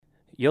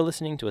You're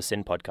listening to a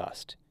SYN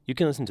podcast. You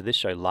can listen to this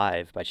show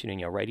live by tuning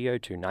your radio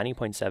to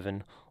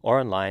 90.7 or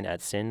online at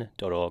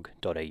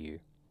syn.org.au.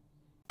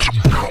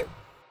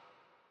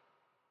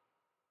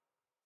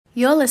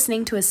 You're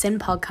listening to a SYN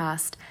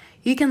podcast.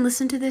 You can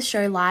listen to this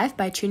show live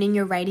by tuning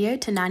your radio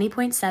to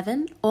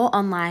 90.7 or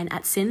online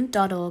at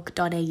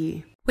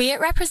syn.org.au. We at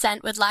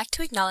Represent would like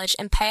to acknowledge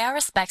and pay our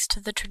respects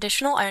to the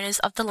traditional owners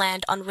of the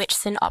land on which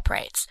SYN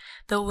operates,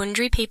 the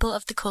Wurundjeri people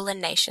of the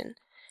Kulin Nation.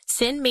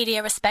 SYN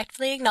Media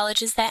respectfully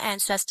acknowledges their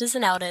ancestors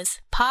and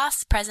elders,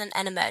 past, present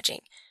and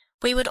emerging.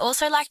 We would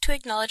also like to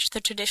acknowledge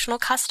the traditional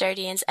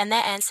custodians and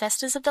their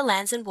ancestors of the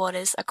lands and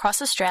waters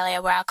across Australia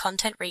where our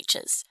content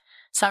reaches.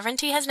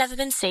 Sovereignty has never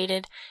been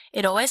ceded.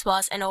 It always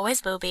was and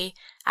always will be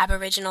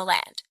Aboriginal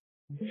land.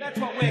 That's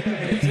what we're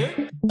committed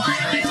to. What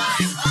do we want?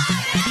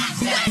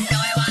 Yes, do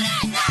we want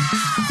it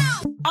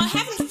now? I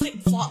haven't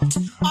flip-flopped.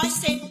 I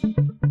said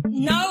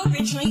no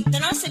originally,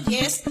 then I said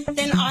yes,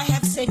 then I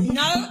have said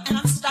no, and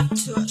I've stuck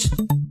to it.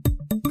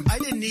 I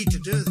didn't need to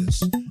do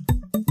this.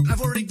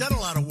 I've already done a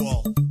lot of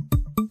wall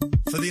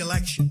for the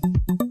election.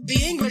 The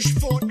English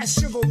fought a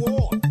civil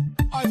war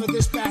over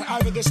this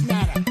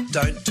matter.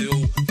 Don't deal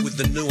with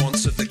the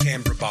nuance of the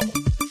Canberra bubble.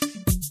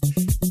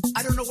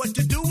 I don't know what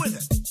to do with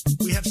it.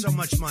 We have so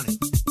much money.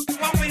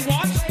 What we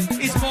want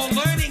is more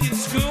learning in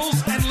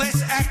schools and less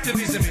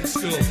activism in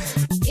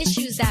schools.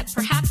 Issues that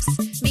perhaps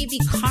may be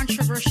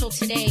controversial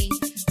today,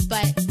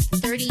 but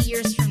 30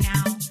 years from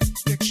now,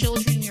 your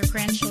children, your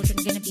grandchildren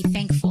are going to be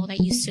thankful that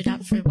you stood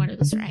up for what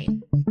was right.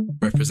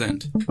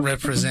 Represent.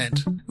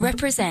 Represent.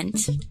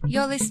 Represent.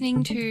 You're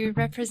listening to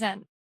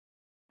Represent.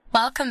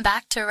 Welcome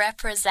back to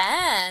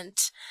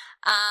Represent.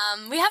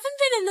 We haven't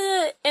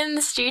been in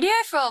the studio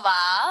for a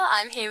while.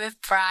 I'm here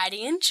with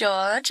Bridie and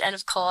George, and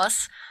of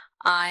course,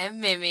 I am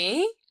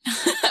Mimi.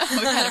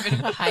 We've had a bit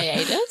of a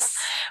hiatus.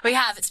 We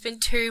have. It's been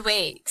 2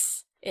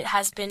 weeks. It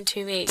has been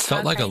 2 weeks. It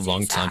felt like a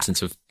long time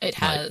since we've... It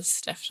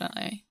has,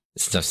 definitely.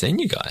 Since I've seen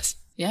you guys.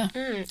 Yeah.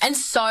 And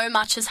so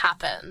much has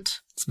happened.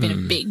 It's been a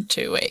big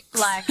 2 weeks.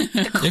 Like, the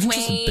Queen... Even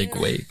just a big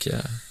week,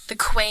 yeah. The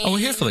Queen... Oh, we're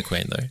here for the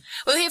Queen, though.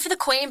 We were here for the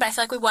Queen, but I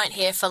feel like we weren't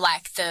here for,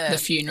 like, the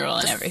funeral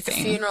and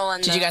everything. The funeral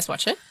and Did you guys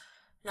watch it?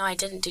 No, I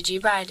didn't. Did you,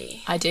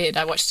 Bridie? I did.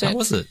 I watched it. How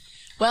was it?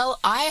 Well,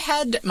 I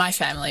had my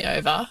family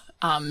over,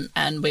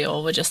 and we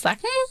all were just like,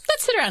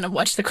 let's sit around and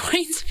watch the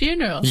Queen's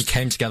funeral. You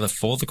came together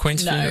for the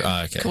Queen's funeral?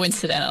 Oh, okay.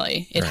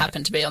 Coincidentally. It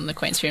happened to be on the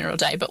Queen's funeral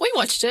day, but we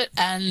watched it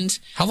and...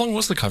 How long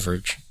was the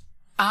coverage?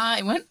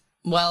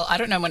 Well, I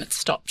don't know when it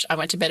stopped. I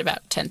went to bed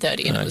about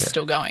 10:30 and it was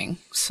still going,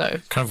 so...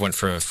 Kind of went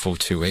for a full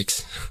 2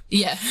 weeks.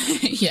 Yeah,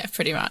 yeah,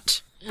 pretty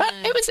much. But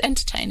it was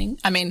entertaining.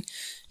 I mean,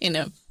 in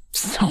a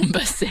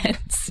somber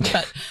sense,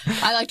 but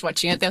I liked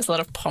watching it. There was a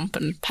lot of pomp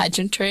and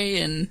pageantry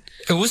and...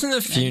 It wasn't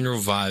a funeral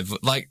vibe.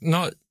 Like,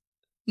 not...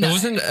 No, it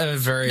wasn't a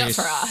very... Not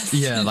for us.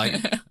 Yeah, like...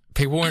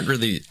 People weren't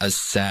really as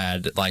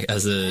sad, like,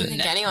 as a... I don't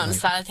think anyone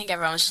was sad. I think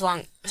everyone was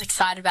just was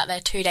excited about their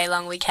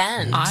 2-day-long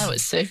weekend. I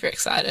was super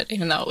excited,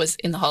 even though it was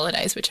in the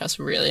holidays, which I was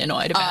really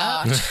annoyed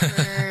about. Oh,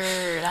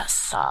 true. That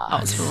sucks. I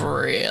was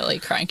really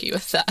cranky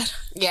with that.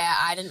 Yeah,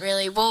 I didn't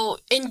really... Well,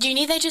 in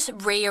uni, they just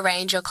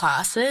rearrange your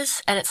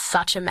classes, and it's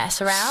such a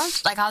mess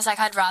around. Like, I was like,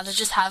 I'd rather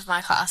just have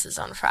my classes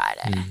on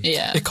Friday.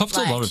 Yeah. It copped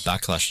a lot of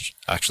backlash,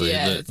 actually,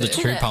 the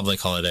two public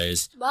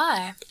holidays.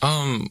 Why?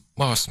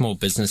 Well, small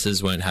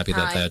businesses weren't happy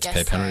that they had to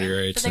pay penalty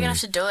rates. But they're going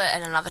to have to do it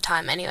at another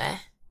time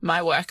anyway.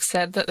 My work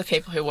said that the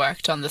people who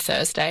worked on the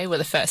Thursday were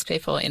the first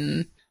people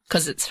in,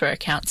 because it's for a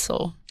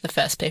council, the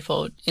first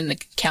people in the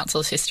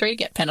council's history to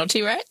get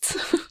penalty rates.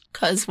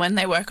 Because when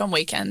they work on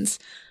weekends,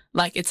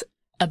 like, it's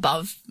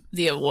above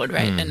the award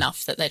rate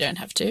enough that they don't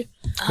have to.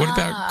 What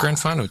about grand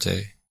final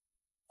day?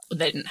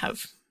 They didn't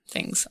have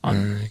things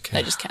on. Okay.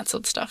 They just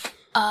cancelled stuff.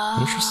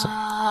 Interesting.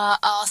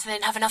 So they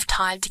didn't have enough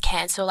time to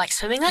cancel, like,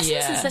 swimming lessons?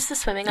 Yeah. Is this the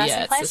swimming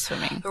lesson place? Yeah, it's the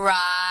swimming.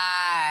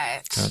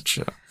 Right.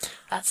 Gotcha.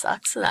 That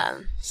sucks for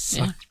them.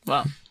 Yeah.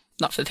 Well,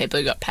 not for the people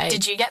who got paid.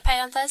 Did you get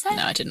paid on Thursday?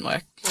 No, I didn't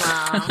work.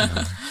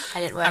 I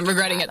didn't work. I'm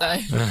regretting it, though.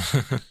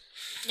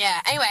 Yeah.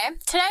 Anyway,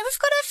 today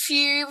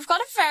we've got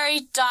a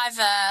very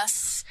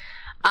diverse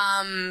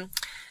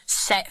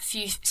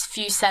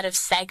few set of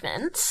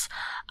segments.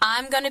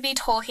 I'm going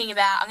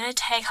to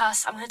take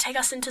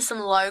us into some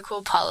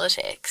local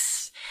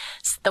politics.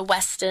 It's the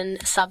western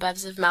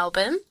suburbs of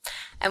Melbourne,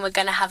 and we're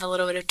going to have a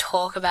little bit of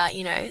talk about,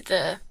 you know,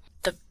 the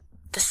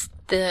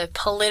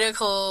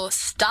political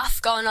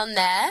stuff going on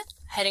there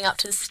heading up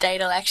to the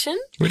state election.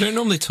 We don't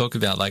normally talk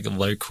about, like,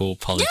 local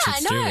politics, I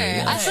know. do we?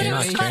 Yeah, I thought it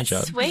was quite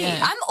sweet. Yeah.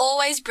 I'm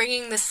always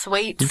bringing the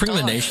sweet You bring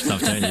the niche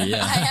stuff, don't you?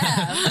 Yeah.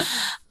 I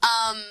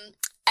am.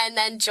 And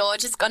then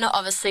George is going to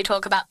obviously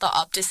talk about the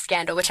Optus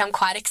scandal, which I'm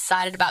quite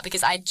excited about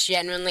because I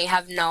genuinely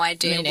have no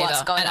idea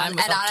what's going on.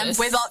 And I'm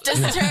with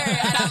Optus too.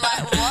 And I'm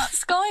like,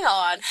 what's going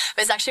on?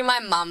 But it's actually my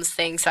mum's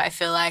thing, so I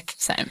feel like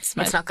it's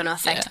not going to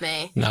affect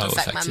me. No, it'll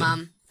affect my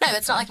mum. No,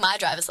 it's not like my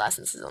driver's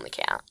license is on the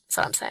count. That's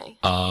what I'm saying.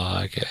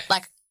 Oh, okay.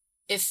 Like,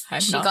 if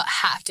she got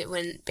hacked, it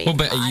wouldn't be. Well,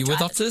 but are you with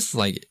Optus?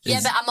 Like,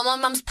 but I'm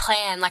on mum's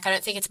plan. Like, I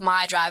don't think it's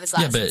my driver's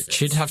license. Yeah, but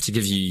she'd have to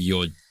give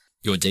you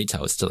your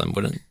details to them,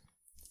 wouldn't?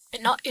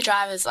 Not your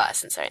driver's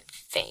license, I don't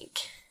think.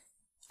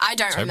 I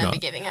don't remember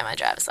giving her my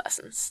driver's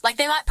license. Like,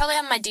 they might probably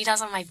have my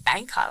details on my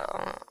bank card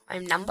or my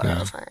number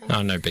or something.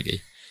 Oh, no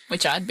biggie.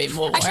 Which I'd be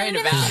more worried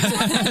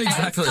about.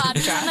 Exactly.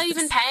 I'm not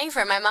even paying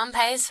for it. My mum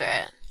pays for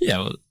it. Yeah,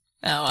 well...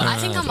 I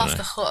think I'm off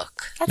the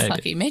hook. That's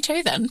lucky. Me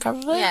too, then,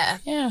 probably. Yeah.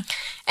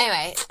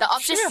 Anyway, the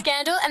Optus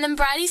scandal, and then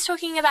Bridie's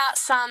talking about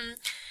some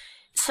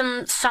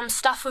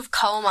stuff with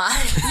coal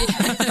mines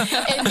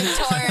in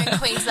Victoria and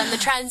Queensland, the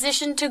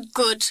transition to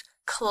good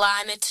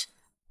climate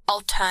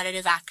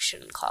alternative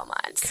action coal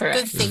mines. Correct.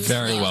 Good things.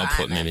 Very well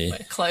put, Mimi.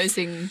 We're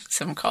closing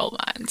some coal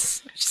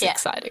mines, which is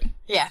exciting.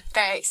 Yeah,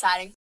 very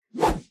exciting.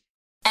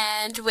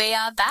 And we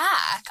are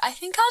back. I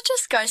think I'll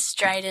just go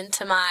straight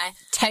into my...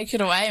 Take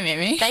it away,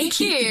 Mimi. Thank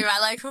you, my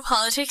local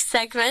politics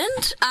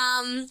segment.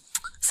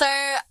 So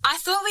I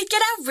thought we'd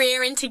get our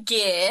rear into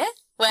gear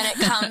when it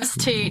comes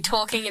to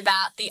talking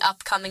about the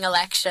upcoming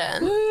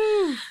election.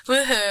 Woo.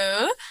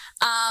 Woohoo.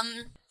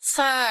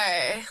 So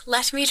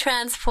let me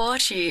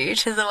transport you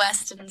to the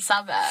western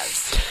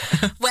suburbs.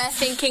 We're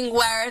thinking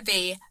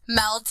Werribee,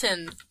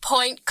 Melton,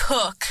 Point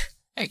Cook.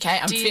 Okay,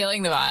 I'm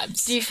feeling the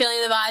vibes. Do you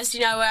feeling the vibes? Do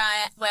you know where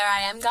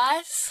I am,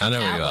 guys? I know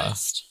where you are.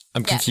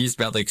 I'm confused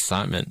about the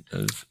excitement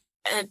of...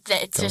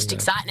 It's just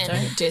exciting.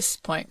 Don't diss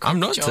Point Cook, I'm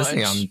not George.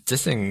 dissing, I'm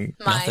dissing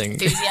my nothing.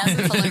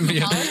 enthusiasm for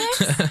local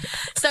politics.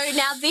 So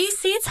now these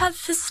seats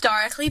have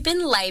historically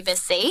been Labor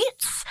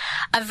seats,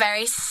 a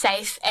very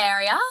safe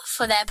area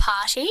for their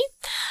party.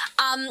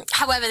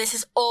 However, this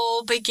is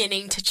all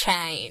beginning to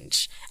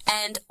change.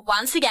 And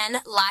once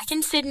again, like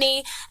in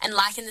Sydney and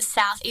like in the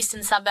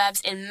southeastern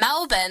suburbs in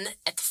Melbourne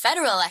at the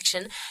federal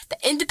election, the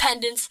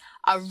independents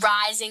are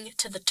rising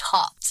to the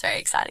top. It's very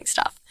exciting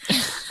stuff.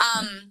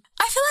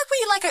 I feel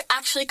like we are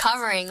actually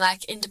covering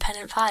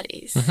independent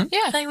parties. Mm-hmm.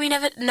 Yeah.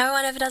 No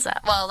one ever does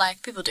that. Well,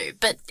 people do,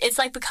 but it's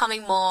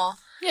becoming more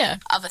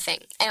of a thing.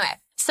 Anyway,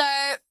 so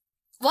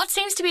what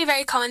seems to be a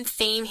very common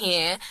theme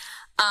here,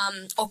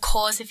 or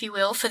cause, if you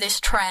will, for this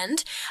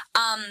trend,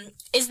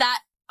 is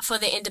that for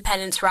the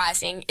independents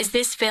rising is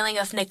this feeling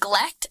of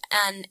neglect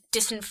and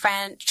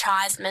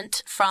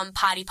disenfranchisement from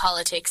party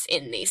politics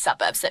in these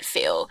suburbs that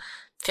feel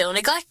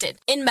neglected.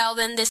 In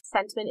Melbourne, this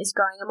sentiment is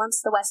growing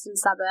amongst the western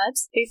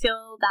suburbs who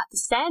feel that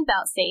the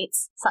Sandbelt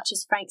seats, such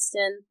as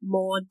Frankston,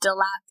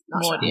 Mordialloc,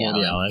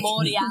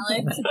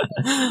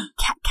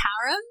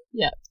 Carrum,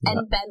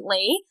 and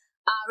Bentley,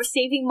 are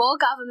receiving more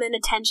government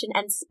attention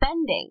and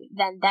spending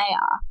than they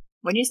are.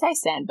 When you say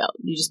Sandbelt,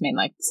 you just mean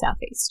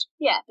southeast.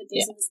 Yeah, but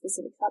these are the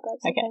specific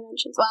suburbs that I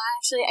mentioned. Well,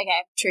 actually,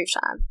 truth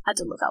time. I had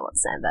to look up what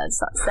Sandbelt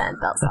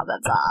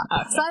suburbs are.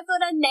 Okay. So I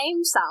thought I'd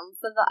name some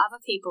for the other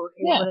people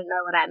who wouldn't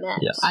know what I meant.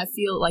 Yes. I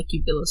feel like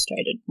you've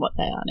illustrated what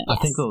they are now. I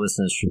think the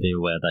listeners should be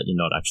aware that you're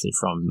not actually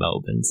from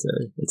Melbourne,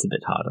 so it's a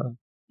bit harder.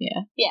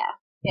 Yeah.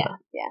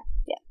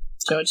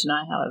 George and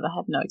I, however,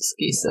 have no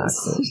excuses.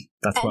 Exactly.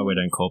 That's why we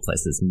don't call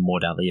places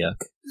Mordialloc.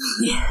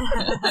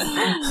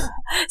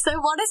 So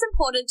what is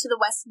important to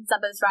the western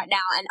suburbs right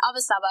now and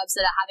other suburbs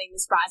that are having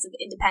this rise of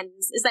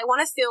independence is they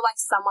want to feel like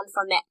someone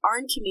from their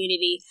own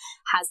community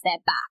has their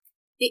back.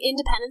 The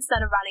independents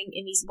that are running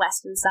in these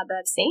western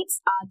suburb seats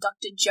are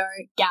Dr.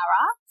 Joe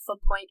Garra for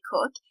Point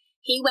Cook.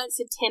 He went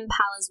for Tim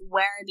Palla's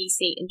Werribee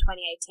seat in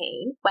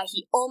 2018, where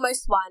he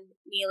almost won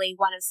nearly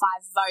 1 in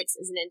 5 votes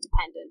as an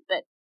independent,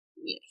 but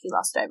he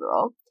lost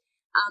overall.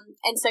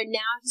 And so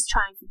now he's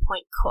trying for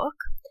Point Cook.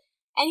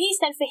 And he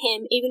said for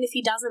him, even if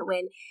he doesn't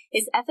win,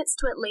 his efforts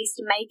to at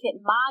least make it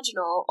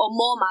marginal or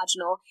more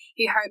marginal,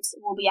 he hopes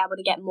will be able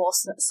to get more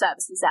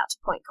services out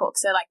to Point Cook.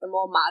 So the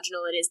more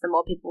marginal it is, the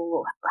more people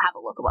will have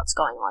a look at what's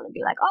going on and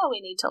be like, oh,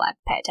 we need to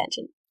pay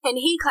attention. And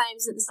he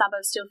claims that the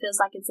suburb still feels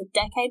like it's a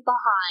decade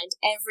behind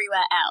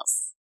everywhere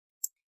else.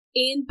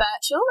 Ian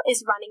Birchall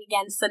is running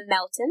again for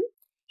Melton.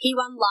 He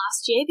won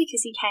last year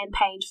because he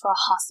campaigned for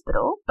a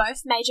hospital.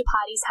 Both major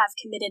parties have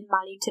committed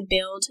money to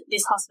build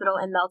this hospital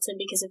in Melton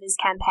because of his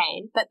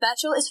campaign, but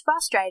Birchall is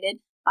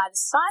frustrated by the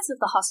size of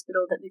the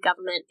hospital that the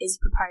government is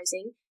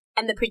proposing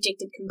and the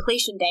predicted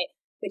completion date,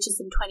 which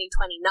is in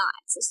 2029,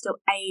 so still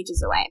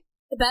ages away.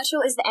 Birchall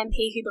is the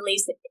MP who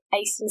believes that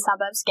eastern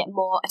suburbs get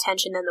more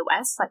attention than the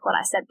west, like what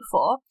I said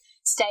before,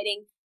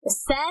 stating, "The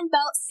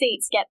Sandbelt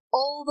seats get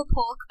all the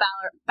pork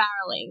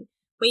barreling.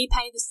 We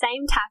pay the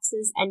same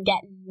taxes and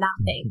get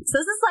nothing."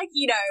 So this is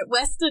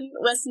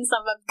western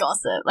suburb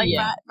gossip.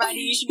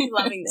 Bridie, you should be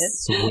loving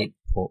this. Sweet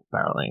pork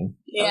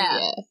barreling.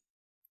 Yeah.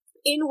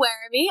 In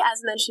Werribee,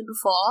 as mentioned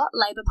before,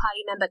 Labor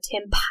Party member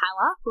Tim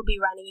Palla will be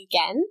running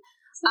again.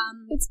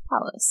 It's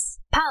Pallas.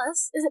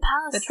 Pallas? Is it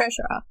Pallas? The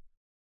treasurer.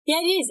 Yeah,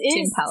 it is. It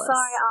Tim is. Pallas.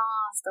 Sorry,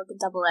 it's got the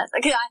double S.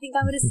 Okay, I think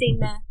I would have seen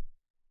the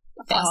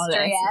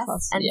apostrophe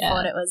S and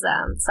thought it was,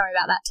 sorry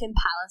about that, Tim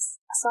Pallas.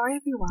 Sorry,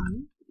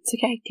 everyone. It's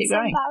okay, keep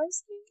going.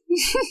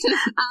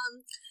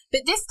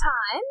 But this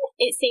time,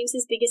 it seems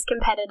his biggest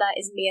competitor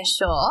is Mia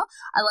Shaw,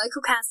 a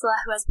local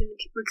councillor who has been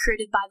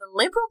recruited by the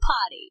Liberal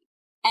Party.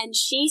 And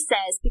she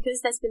says because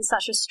there's been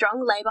such a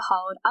strong Labor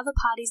hold, other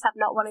parties have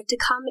not wanted to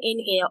come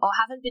in here or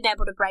haven't been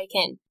able to break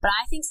in. But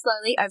I think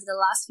slowly over the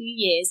last few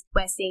years,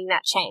 we're seeing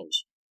that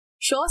change.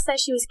 Shaw says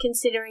she was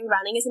considering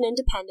running as an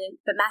independent,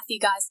 but Matthew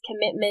Guy's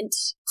commitment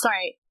to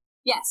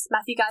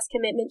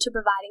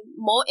providing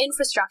more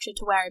infrastructure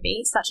to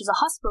Werribee, such as a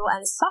hospital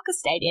and a soccer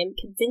stadium,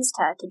 convinced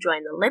her to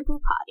join the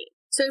Liberal Party.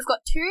 So we've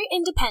got 2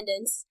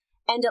 independents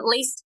and at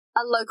least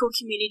a local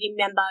community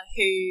member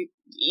who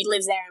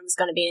lives there and was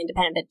going to be an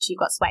independent, but she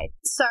got swayed.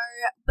 So,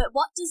 but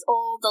what does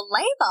all the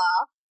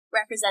Labor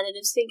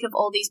representatives think of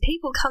all these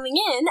people coming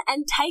in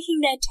and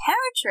taking their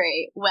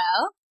territory?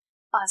 Well,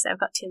 so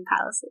I've got Tim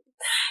Pallas.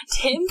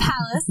 Tim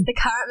Pallas, the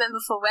current member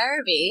for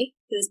Werribee,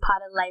 who is part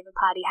of the Labor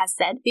Party, has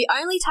said, the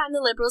only time the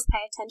Liberals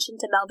pay attention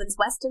to Melbourne's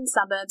western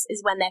suburbs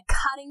is when they're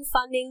cutting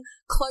funding,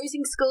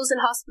 closing schools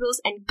and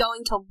hospitals, and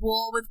going to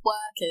war with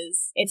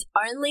workers. It's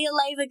only a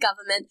Labor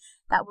government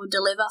that will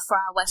deliver for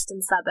our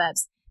western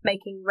suburbs,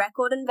 making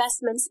record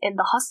investments in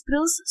the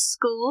hospitals,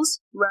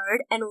 schools,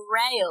 road, and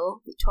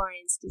rail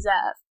Victorians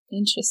deserve.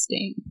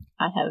 Interesting.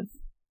 I have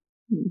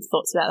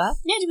thoughts about that.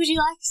 Yeah, would you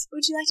like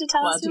to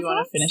tell us? Well, do you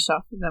want to finish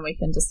off and then we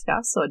can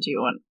discuss, or do you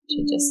want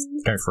to just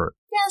go for it?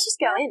 Yeah, let's just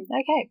go in.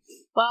 Okay.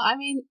 Well, I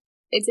mean,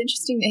 it's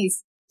interesting that he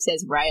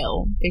says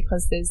rail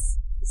because there's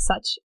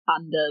such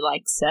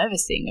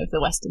servicing of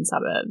the western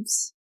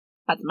suburbs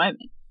at the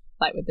moment,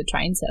 like with the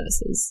train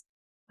services,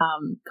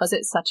 because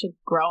it's such a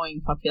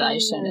growing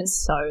population.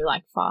 It's so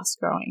fast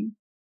growing.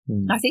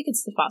 I think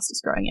it's the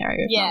fastest growing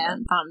area of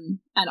Melbourne.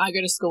 And I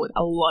go to school with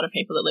a lot of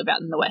people that live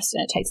out in the west,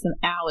 and it takes them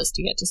hours to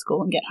get to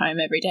school and get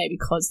home every day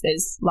because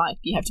there's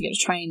you have to get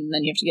a train and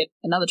then you have to get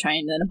another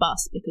train and then a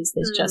bus because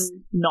there's just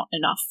not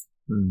enough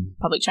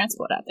public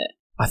transport out there.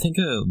 I think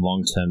a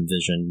long-term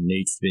vision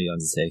needs to be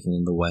undertaken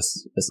in the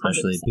west,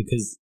 especially 100%.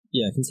 Because,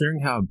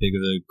 considering how big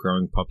of a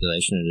growing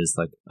population it is,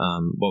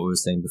 what we were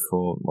saying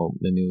before, well,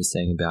 Mimi was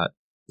saying about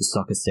the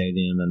soccer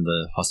stadium and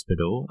the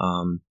hospital,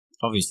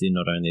 obviously,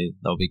 not only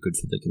they'll be good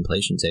for the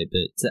completion date,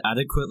 but to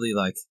adequately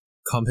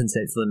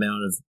compensate for the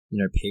amount of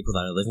people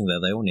that are living there,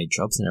 they all need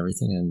jobs and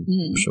everything, and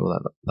I'm sure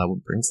that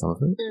would bring some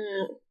of it.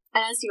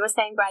 And as you were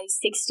saying, Brady,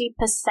 60%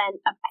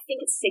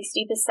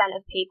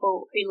 of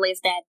people who live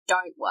there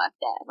don't work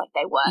there.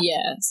 They work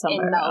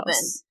in Melbourne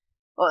else.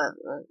 Or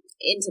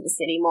into the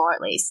city more, at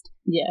least.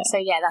 Yeah.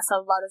 So that's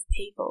a lot of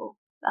people.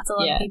 That's a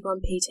lot of people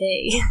in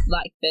PT.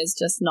 There's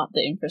just not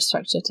the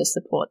infrastructure to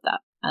support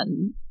that.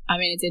 And I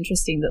mean, it's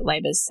interesting that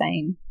Labor's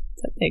saying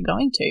that they're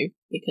going to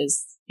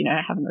because,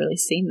 I haven't really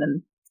seen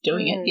them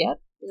doing it yet.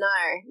 No.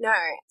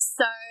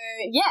 So,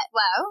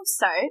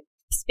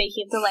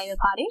 speaking of the Labor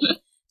Party,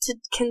 to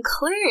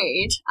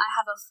conclude, I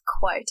have a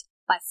quote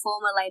by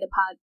former Labor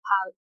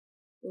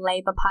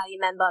Party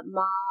member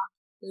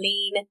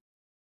Marlene.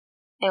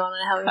 Anyone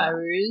want to help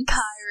me?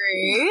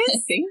 Kairouz. I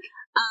think.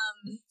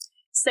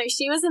 So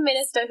she was a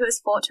minister who was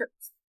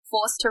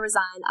forced to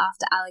resign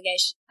after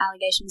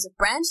allegations of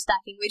branch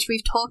stacking, which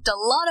we've talked a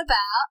lot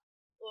about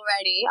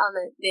already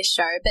on this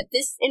show, but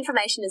this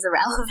information is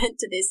irrelevant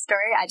to this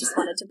story. I just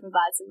wanted to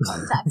provide some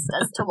context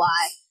as to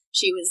why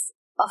she was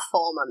a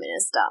former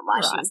minister and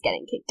why she was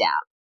getting kicked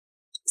out.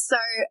 So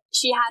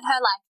she had her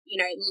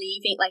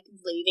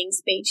leaving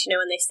speech,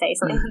 when they say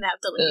something and they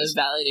have to leave. The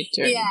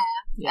valedictorian.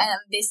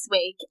 This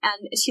week,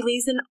 and she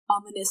leaves an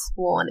ominous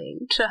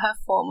warning to her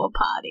former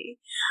party,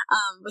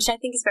 which I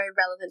think is very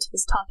relevant to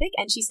this topic.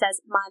 And she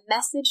says, "My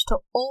message to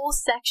all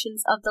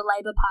sections of the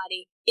Labor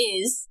Party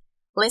is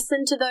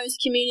listen to those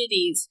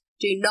communities.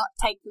 Do not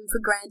take them for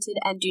granted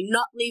and do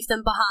not leave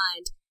them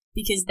behind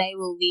because they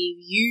will leave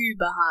you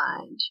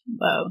behind."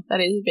 Well,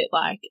 that is a bit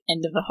like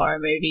end of a horror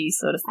movie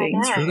sort of thing.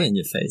 It's really in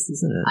your face,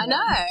 isn't it? I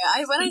know.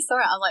 When I saw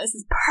it, I was like, this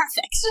is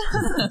perfect.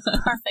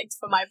 Perfect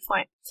for my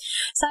point.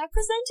 So I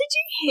presented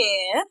you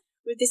here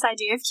with this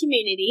idea of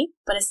community,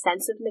 but a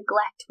sense of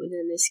neglect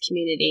within this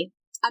community.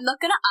 I'm not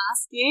going to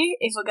ask you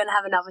if we're going to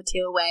have another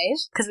teal wave,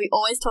 because we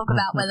always talk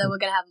about whether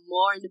we're going to have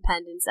more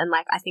independence, and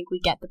I think we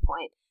get the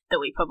point that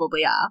we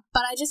probably are.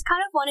 But I just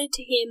kind of wanted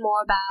to hear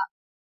more about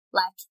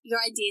your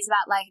ideas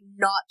about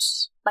not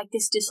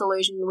this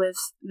disillusion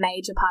with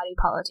major party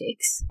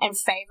politics and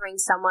favouring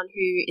someone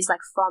who is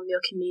from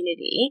your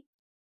community.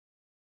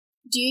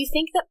 Do you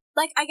think that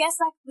I guess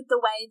with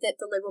the way that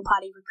the Liberal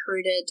Party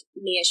recruited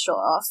Mia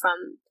Shaw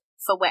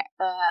for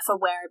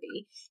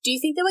Werribee, do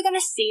you think that we're going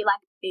to see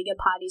bigger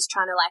parties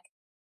trying to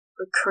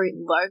recruit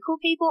local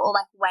people, or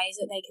ways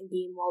that they can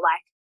be more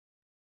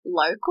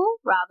local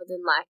rather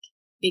than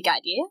big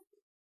idea?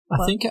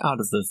 I think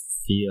out of the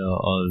fear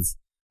of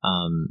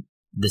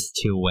this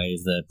teal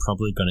wave, they're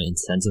probably going to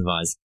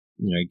incentivize,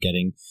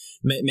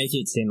 make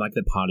it seem like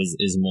the party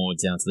is more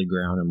down to the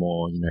ground and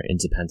more,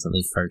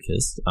 independently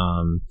focused.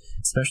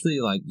 Especially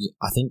I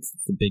think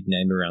the big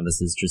name around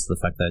this is just the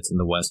fact that it's in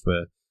the West,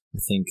 where I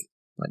think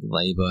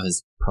Labor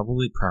has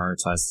probably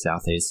prioritized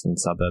southeastern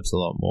suburbs a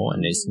lot more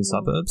and eastern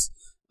suburbs.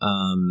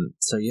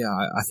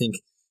 I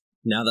think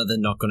now that they're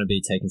not going to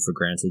be taken for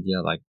granted,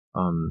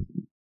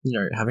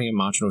 having a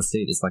marginal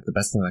seat is like the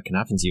best thing that can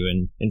happen to you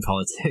in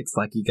politics.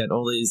 Like you get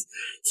all these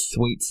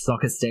sweet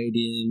soccer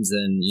stadiums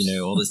and,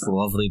 all this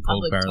lovely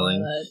pork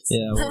barreling.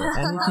 Yeah, well,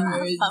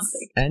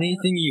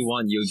 anything you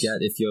want, you'll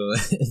get if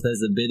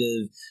there's a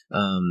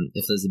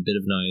bit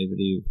of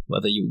naivety,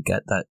 whether you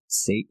get that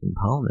seat in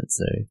Parliament.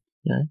 So,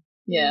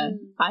 Yeah,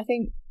 I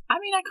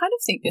kind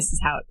of think this is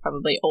how it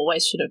probably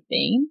always should have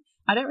been.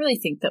 I don't really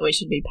think that we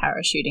should be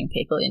parachuting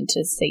people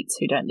into seats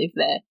who don't live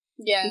there.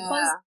 Yeah.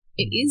 Because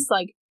it is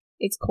like,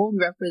 it's called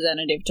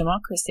representative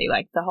democracy.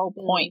 Like the whole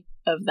point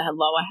of the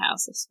lower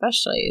house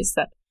especially is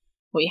that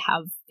we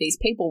have these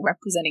people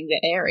representing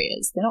their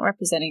areas. They're not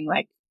representing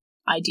like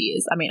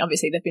ideas. I mean,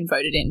 obviously they've been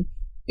voted in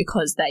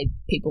because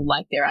people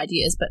like their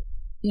ideas, but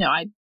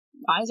I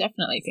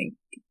definitely think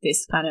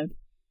this kind of,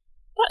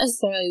 not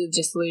necessarily the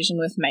disillusion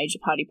with major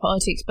party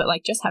politics, but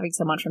like just having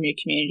someone from your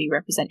community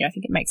represent you, I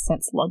think it makes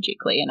sense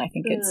logically, and I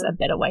think it's a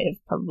better way of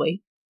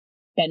probably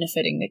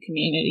benefiting the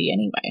community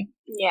anyway.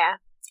 Yeah.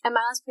 And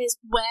my last point is,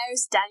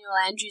 where's Daniel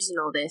Andrews in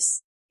all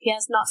this? He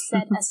has not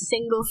said a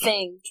single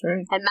thing.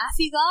 True. And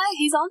Matthew Guy,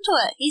 he's onto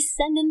it. He's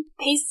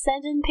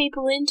sending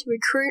people in to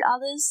recruit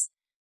others.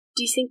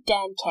 Do you think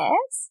Dan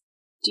cares?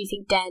 Do you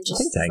think Dan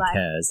just... I think Dan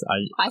cares.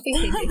 I think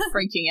he'd be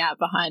freaking out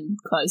behind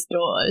closed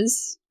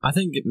doors. I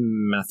think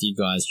Matthew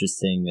Guy is just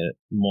seeing it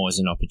more as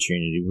an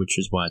opportunity, which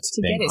is why it's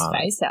being hard. To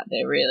get his face out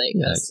there, really.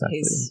 Yeah,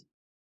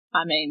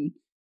 exactly.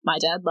 My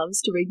dad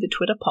loves to read the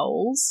Twitter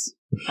polls,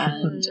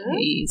 and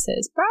he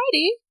says,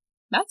 Brady,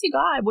 Matthew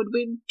Guy would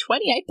win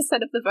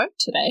 28% of the vote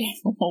today,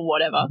 or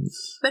whatever.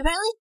 But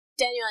apparently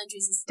Daniel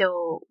Andrews is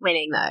still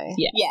winning, though.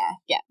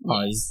 Yeah.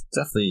 Oh, he's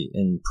definitely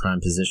in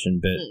prime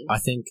position, but I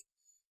think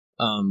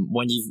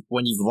when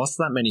you've lost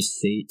that many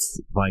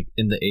seats, like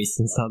in the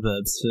eastern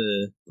suburbs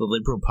for the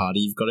Liberal Party,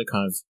 you've got to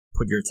kind of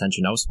put your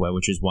attention elsewhere,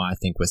 which is why I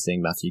think we're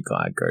seeing Matthew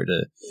Guy go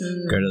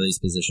to these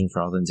positions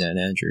rather than Dan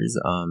Andrews.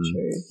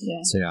 True.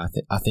 Yeah. So yeah,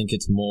 I think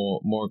it's more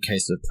a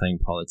case of playing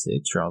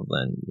politics rather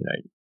than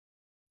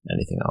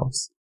anything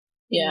else.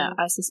 Yeah,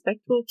 I suspect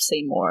we'll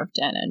see more of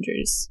Dan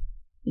Andrews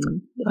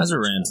as it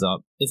ramps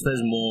up. If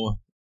there's more,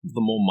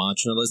 the more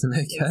marginalism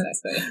it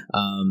gets,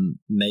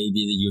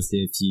 maybe you'll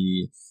see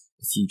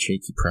a few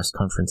cheeky press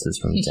conferences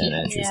from Dan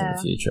Andrews in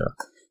the future.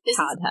 This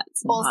hard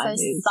hats and also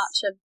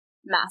such a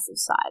massive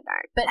side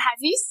note, but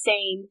have you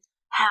seen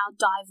how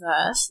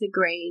diverse the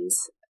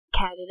Greens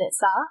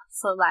candidates are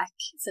for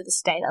the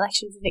state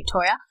election for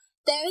Victoria?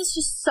 There is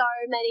just so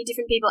many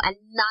different people, and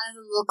none of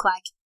them look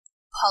like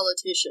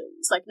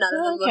politicians. Like none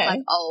of them look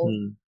like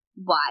old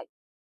white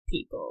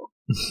people.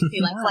 Who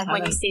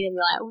when you see them,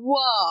 you're like,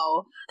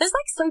 whoa. There's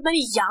so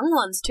many young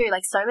ones too.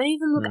 So many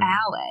of them look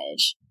our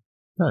age.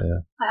 Oh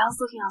yeah. I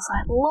was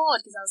like,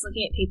 Lord, because I was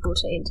looking at people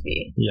to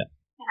interview. Yeah.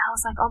 And I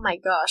was like, oh my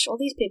gosh, all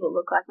these people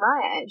look like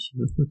my age.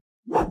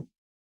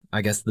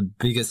 I guess the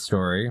biggest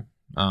story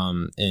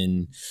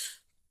in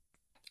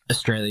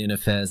Australian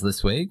affairs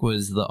this week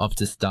was the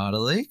Optus data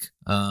leak.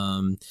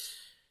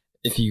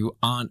 If you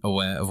aren't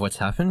aware of what's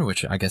happened,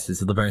 which I guess is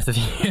the both of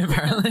you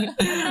apparently,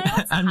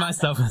 and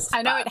myself.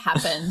 I know it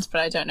happened, but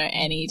I don't know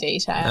any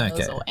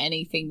details or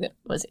anything that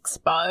was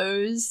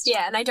exposed.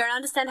 Yeah, and I don't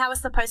understand how we're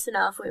supposed to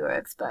know if we were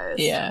exposed.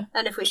 Yeah.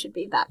 And if we should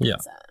be that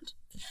concerned.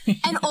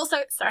 And also,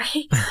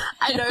 sorry,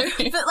 I know,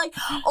 but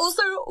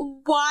also,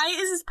 why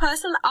is this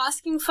person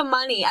asking for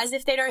money as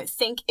if they don't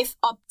think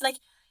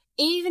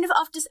even if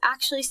Optus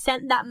actually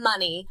sent that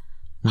money,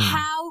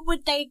 how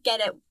would they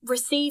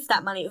receive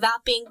that money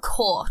without being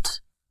caught?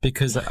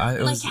 Because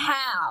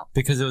how?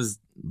 Because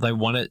they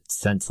want it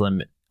sent to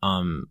them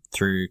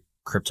through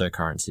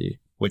cryptocurrency,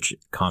 which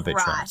can't be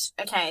traced.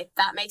 Right. Okay,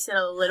 that makes it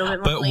a little bit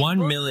more But believable.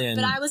 1 million.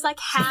 But I was like,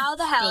 how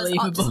the hell is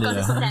Optus going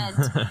to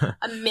send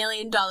 $1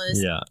 million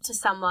to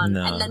someone,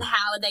 and then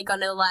how are they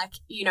going to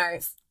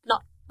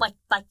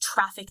not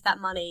traffic that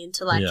money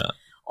into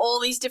all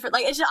these different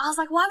I was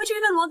like, why would you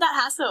even want that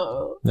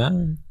hassle?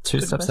 No, two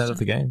steps out of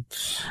the game.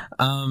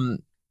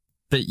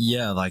 But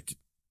yeah,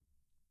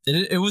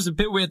 it was a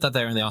bit weird that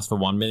they only asked for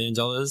 $1 million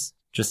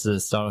just to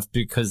start off,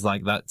 because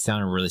that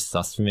sounded really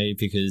sus for me,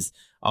 because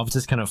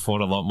Optus can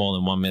afford a lot more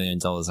than $1 million,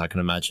 I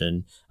can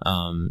imagine.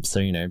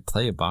 So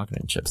play your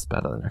bargaining chips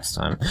better the next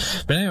time.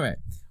 But anyway,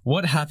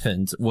 what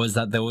happened was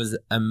that there was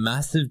a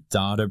massive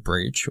data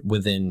breach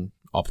within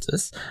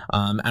Optus,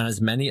 and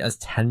as many as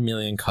 10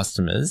 million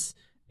customers,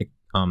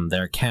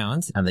 their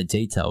accounts and their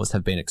details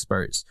have been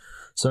exposed.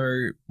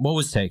 So what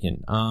was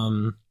taken?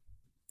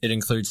 It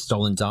includes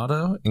stolen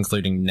data,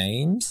 including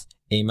names,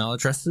 email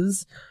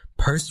addresses,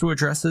 postal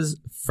addresses,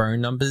 phone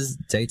numbers,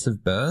 dates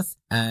of birth,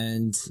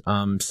 and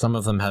some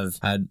of them have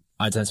had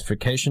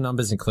identification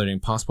numbers, including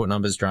passport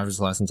numbers,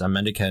 driver's license, and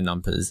Medicare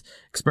numbers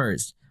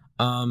exposed.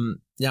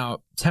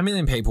 Now, 10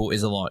 million people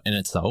is a lot in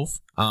itself,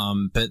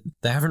 but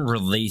they haven't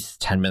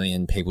released 10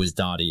 million people's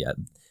data yet.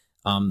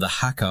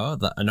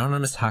 The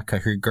anonymous hacker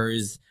who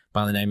goes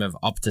by the name of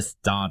Optus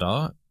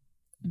Data.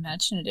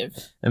 Imaginative.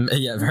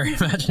 Yeah, very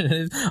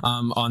imaginative.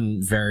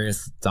 On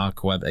various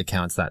dark web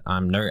accounts that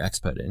I'm no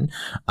expert in.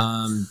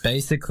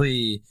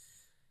 Basically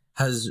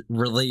has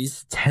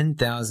released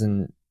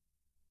 10,000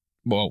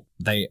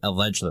 they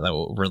allege that they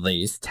will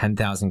release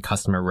 10,000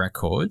 customer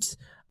records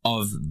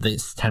of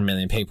this 10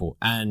 million people.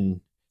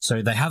 And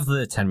so they have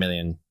the 10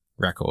 million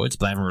records,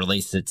 but they haven't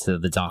released it to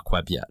the dark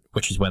web yet,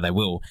 which is where they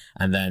will.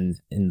 And then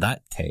in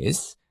that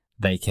case,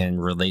 they can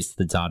release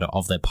the data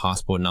of their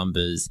passport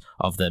numbers,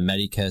 of their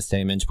Medicare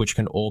statements, which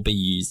can all be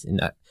used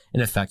in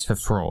effect for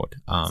fraud.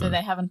 So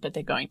they haven't, but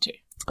they're going to.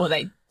 Or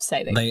they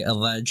say they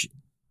allege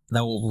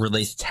they will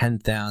release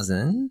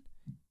 10,000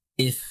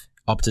 if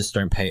Optus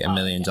don't pay $1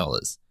 million.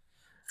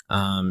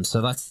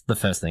 So that's the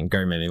first thing.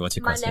 Go, Mimi. What's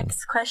your question? My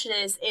next question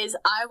is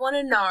I want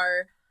to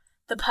know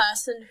the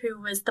person who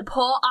was the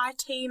poor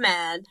IT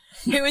man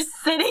who was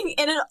sitting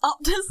in an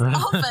Optus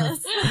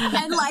office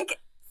and like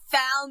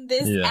found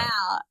this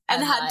out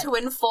and had to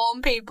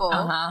inform people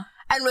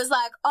and was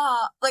like,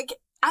 oh, like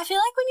I feel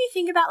like when you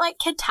think about like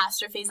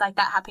catastrophes like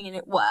that happening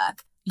at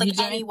work, like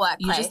any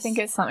workplace, you just think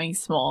it's something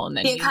small and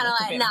then you're kind of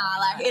like, nah,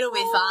 like it'll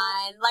be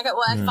fine. Like at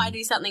work, if I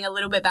do something a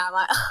little bit bad, I'm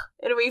like,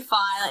 it'll be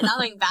fine. Like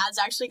nothing bad's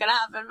actually gonna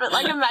happen. But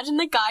like imagine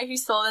the guy who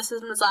saw this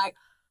and was like,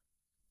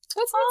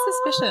 that's not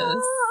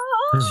suspicious.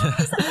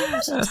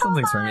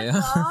 Something's wrong here.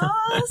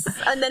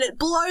 And then it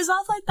blows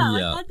off like that.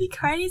 Like that'd be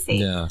crazy.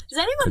 Yeah. Does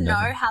anyone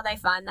know how they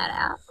find that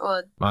out,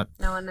 or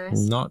no one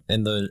knows? Not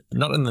in the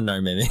know,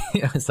 maybe.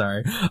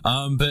 Sorry.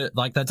 But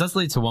like that does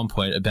lead to one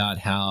point about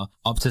how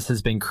Optus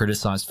has been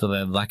criticized for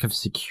their lack of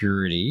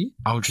security.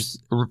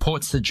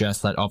 Reports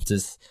suggest that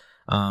Optus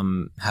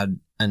had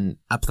an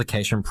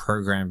application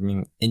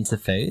programming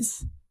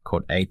interface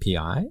called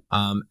API,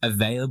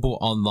 available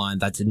online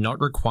that did not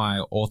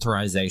require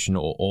authorization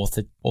or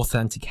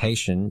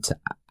authentication to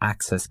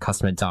access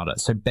customer data.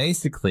 So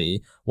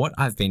basically, what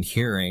I've been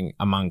hearing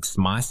amongst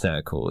my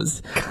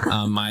circles,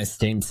 my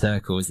esteemed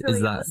circles,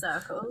 is that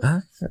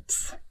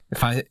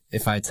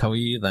if I tell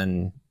you,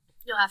 then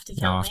you'll have to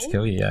kill me. I'll have to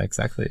kill you. Yeah,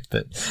 exactly.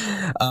 But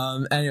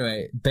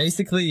anyway,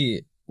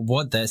 basically,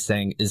 what they're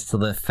saying is to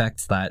the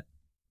effect that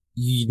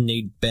you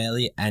need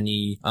barely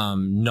any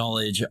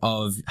knowledge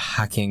of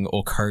hacking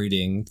or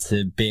coding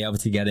to be able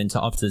to get into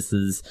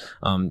Optus's,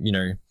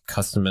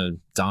 customer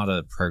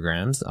data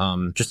programs.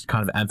 Just to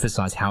kind of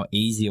emphasize how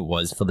easy it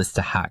was for this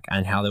to hack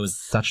and how there was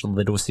such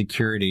little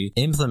security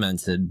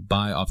implemented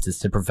by Optus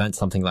to prevent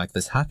something like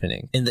this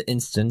happening. In the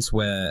instance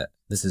where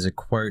this is a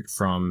quote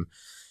from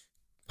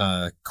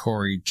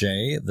Corey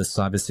J, the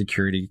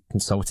cybersecurity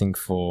consulting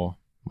for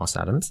Moss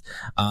Adams,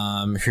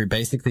 who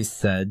basically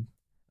said,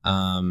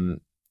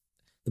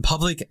 the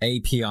public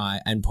API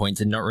endpoint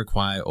did not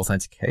require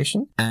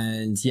authentication.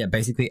 And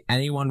basically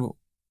anyone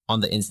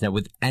on the internet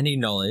with any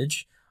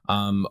knowledge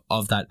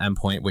of that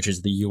endpoint, which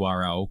is the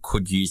URL,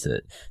 could use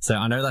it. So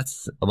I know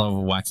that's a lot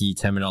of wacky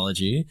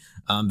terminology,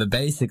 but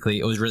basically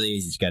it was really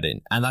easy to get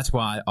in. And that's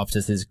why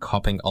Optus is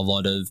copping a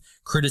lot of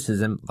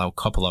criticism. They'll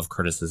cop a lot of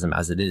criticism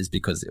as it is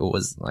because it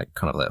was like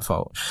kind of their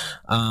fault.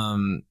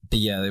 But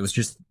yeah, it was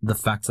just the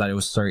fact that it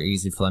was so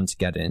easy for them to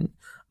get in.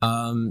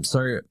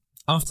 So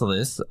after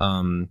this,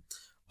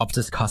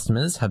 Optus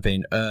customers have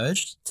been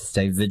urged to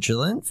stay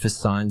vigilant for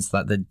signs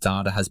that the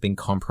data has been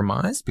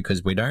compromised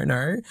because we don't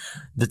know.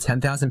 The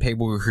 10,000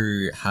 people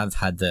who have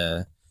had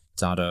their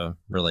data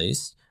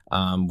released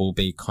will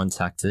be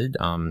contacted.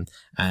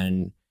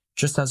 And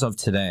just as of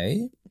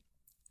today,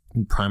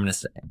 Prime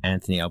Minister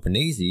Anthony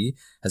Albanese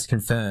has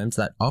confirmed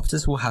that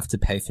Optus will have to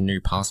pay for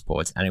new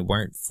passports and it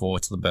won't fall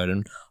to the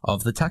burden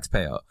of the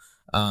taxpayer.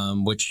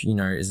 Which,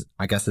 is,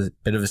 I guess, a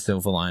bit of a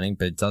silver lining,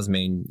 but it does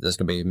mean there's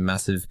going to be a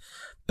massive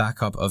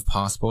backup of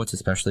passports,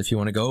 especially if you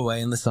want to go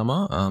away in the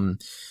summer. You're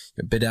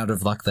a bit out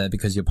of luck there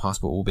because your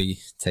passport will be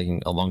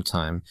taking a long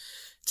time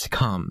to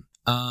come.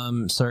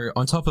 So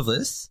on top of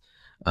this,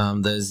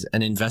 there's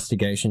an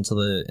investigation to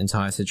the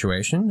entire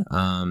situation,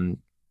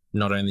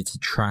 not only to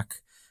track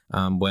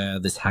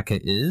where this hacker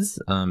is,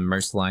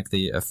 most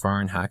likely a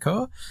foreign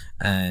hacker,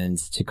 and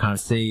to kind of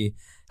see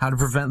how to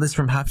prevent this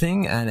from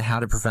happening and how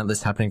to prevent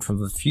this happening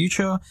from the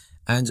future,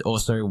 and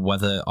also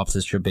whether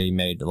Optus should be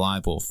made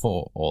liable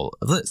for all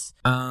of this.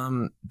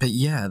 But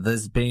yeah,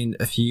 there's been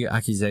a few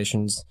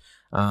accusations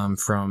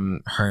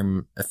from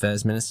Home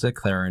Affairs Minister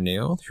Claire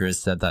O'Neill, who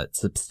has said that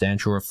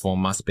substantial reform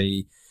must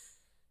be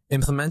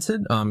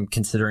implemented,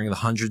 considering the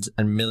hundreds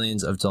and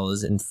millions of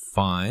dollars in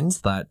fines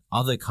that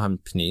other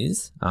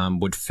companies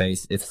would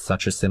face if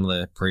such a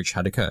similar breach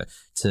had occurred.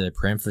 To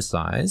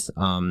pre-emphasize,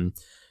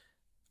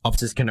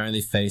 Optus can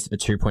only face a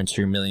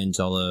 $2.2 million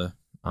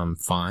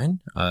fine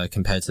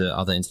compared to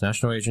other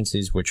international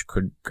agencies, which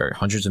could go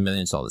hundreds of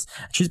millions of dollars.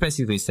 She's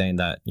basically saying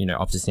that,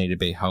 Optus need to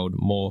be held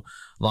more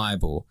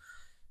liable.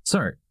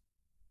 So,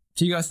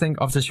 do you guys think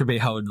Optus should be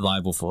held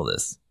liable for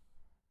this?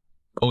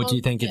 Or do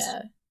you think it's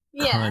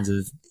kind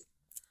of...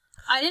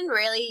 I didn't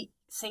really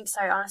think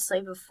so,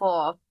 honestly,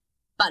 before.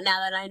 But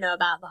now that I know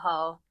about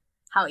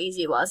how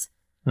easy it was,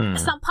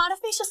 some part of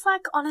me's just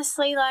like,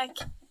 honestly, like,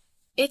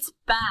 it's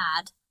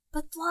bad.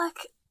 But,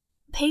 like,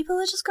 people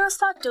are just going to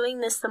start doing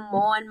this the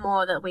more and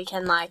more that we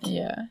can, like,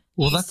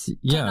 well, that's,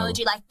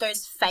 technology, like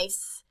those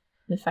face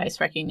The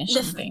face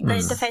recognition thing.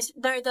 The face,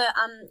 no,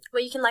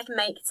 where you can like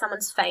make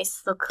someone's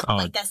face look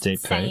like they're deep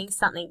saying fake.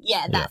 something.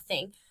 Yeah, that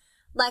thing.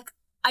 Like,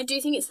 I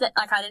do think it's that,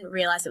 like, I didn't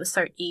realize it was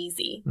so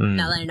easy.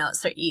 Now that I know it's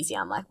so easy,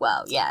 I'm like,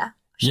 well, yeah,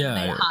 should have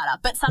made it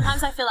harder. But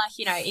sometimes I feel like,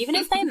 you know, even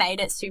if they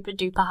made it super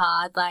duper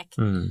hard, like,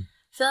 I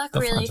feel like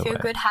really, if you're a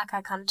good hacker,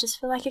 I kind of just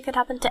feel like it could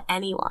happen to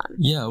anyone.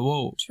 Yeah,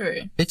 well,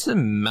 true. It's a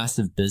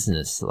massive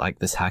business, like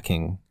this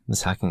hacking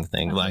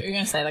thing. Like, you're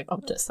gonna say like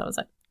Optus. I was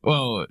like,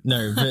 well,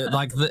 no, but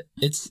like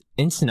it's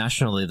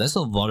internationally, there's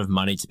a lot of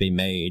money to be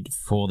made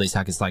for these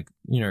hackers. Like,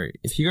 you know,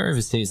 if you go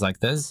overseas, like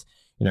there's,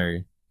 you know,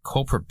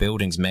 corporate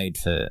buildings made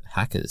for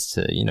hackers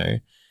to, you know,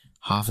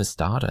 harvest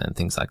data and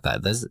things like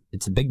that.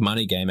 It's a big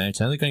money game, and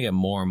it's only going to get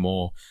more and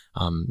more,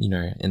 you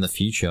know, in the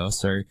future.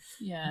 So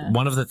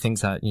one of the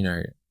things that, you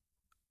know,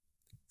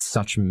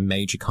 such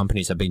major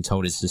companies have been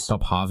told is to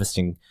stop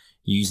harvesting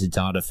user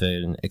data for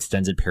an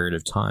extended period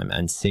of time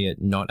and see it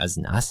not as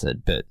an asset,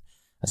 but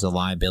as a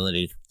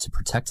liability to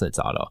protect that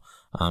data.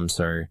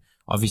 So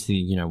obviously,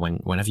 you know,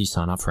 whenever you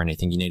sign up for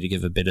anything, you need to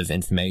give a bit of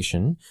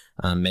information.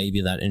 Maybe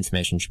that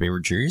information should be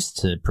reduced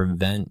to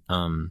prevent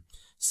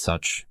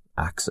such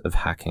acts of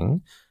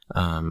hacking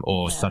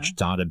or such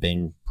data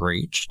being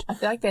breached. I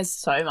feel like there's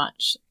so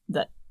much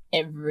that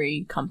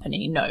every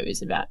company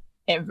knows about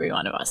every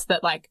one of us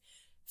that, like,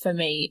 for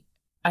me,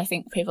 I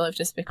think people have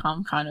just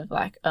become kind of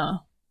like,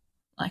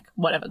 like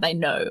whatever they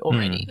know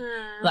already.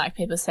 Like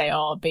people say,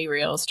 oh,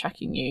 BeReal's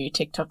tracking you,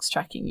 TikTok's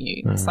tracking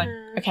you. It's like,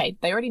 okay,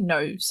 they already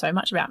know so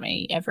much about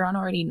me. Everyone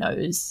already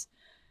knows,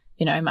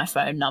 you know, my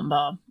phone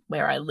number,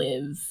 where I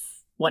live,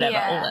 whatever,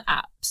 all the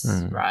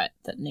apps, right,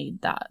 that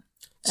need that.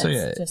 So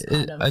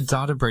a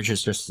data breach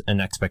is just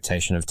an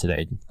expectation of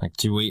today. Like,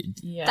 do we?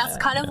 Yeah, that's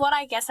kind of what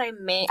I guess I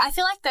mean. I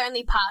feel like the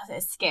only part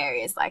that's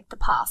scary is like the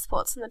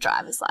passports and the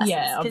driver's license.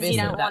 Yeah, because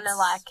you don't want to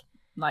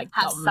like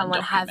have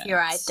someone have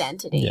your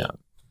identity. Yeah.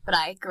 But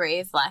I agree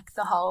with like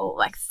the whole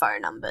like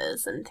phone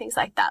numbers and things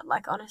like that.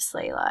 Like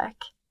honestly,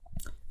 like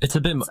it's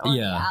a bit out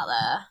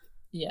there.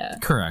 Yeah.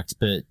 Correct.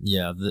 But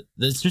yeah,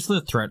 there's just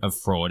the threat of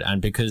fraud. And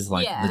because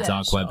like the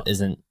dark web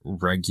isn't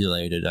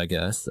regulated, I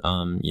guess,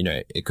 you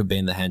know, it could be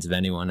in the hands of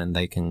anyone and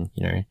they can,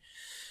 you know.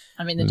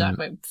 I mean, the dark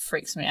web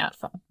freaks me out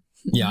for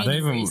I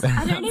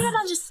don't even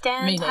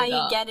understand how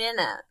you get in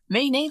it.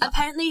 Me neither.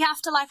 Apparently you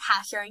have to like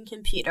hack your own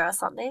computer or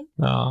something.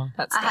 Oh.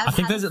 I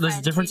think there's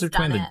a difference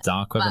between the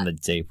dark web and the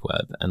deep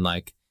web. And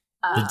like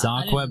the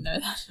dark web.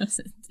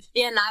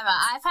 Yeah, neither.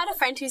 I've had a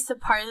friend who's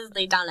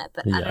supposedly done it,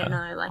 but I don't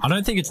know. Like, I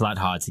don't think it's that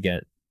hard to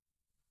get.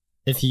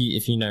 If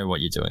you know what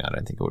you're doing, I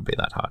don't think it would be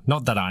that hard.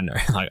 Not that I know.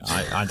 Like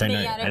I don't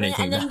know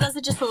anything. And then does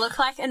it just look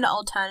like an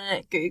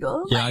alternate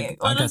Google? Yeah,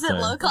 like, what does it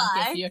look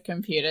like? If your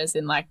computer's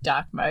in like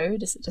dark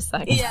mode, is it just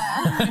like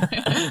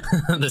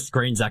the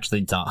screen's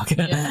actually dark?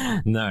 Yeah.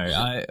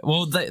 No,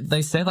 well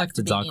they say like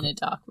the dark in a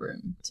dark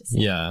room.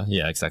 Yeah,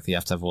 exactly. You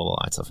have to have all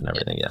the lights off and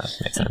everything. Yeah,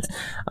 makes sense.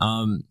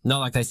 No,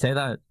 like they say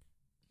that,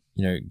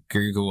 you know,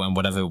 Google and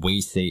whatever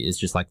we see is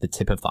just like the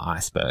tip of the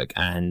iceberg,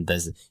 and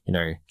there's, you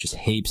know, just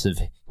heaps of,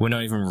 we're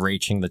not even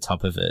reaching the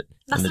top of it.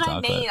 That's what I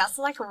mean. That's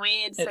like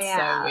weird. It's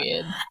so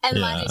weird. And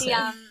like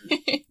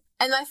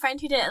and my friend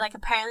who did it, like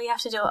apparently you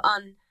have to do it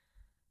on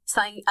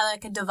something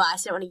like a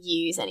device you don't want to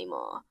use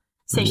anymore.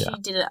 So she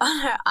did it on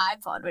her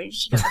iPod when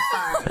she got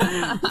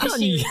the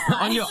phone.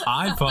 on your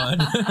iPod.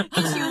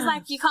 Because she was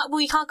like, you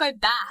can't go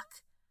back.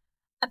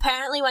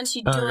 Apparently once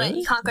you do it,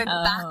 you can't go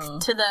back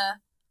to the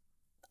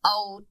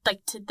old,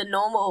 like to the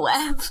normal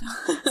web.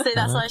 So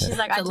that's why she's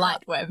like, the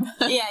light web.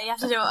 Yeah, you have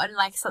to do it on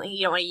like something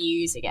you don't want to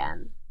use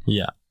again.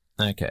 Yeah.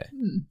 Okay.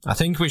 I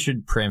think we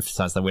should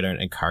pre-emphasize that we don't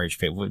encourage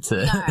people to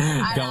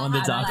go on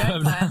the dark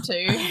web.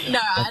 No,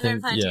 I don't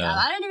plan to.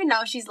 I don't even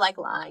know if she's like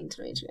lying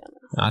to me, to be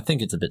honest. I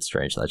think it's a bit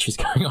strange that she's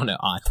going on her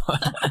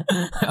iPod.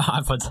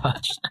 iPod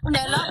Touch. No,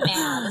 not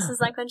now. This is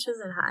like when she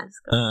was in high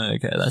school.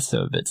 Okay, that's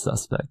still a bit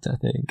suspect, I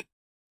think.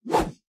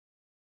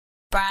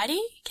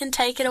 Bridie can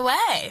take it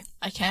away.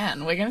 I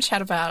can. We're going to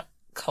chat about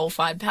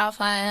coal-fired power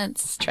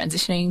plants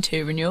transitioning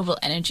to renewable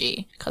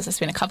energy, because there's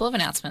been a couple of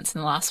announcements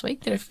in the last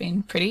week that have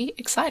been pretty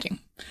exciting.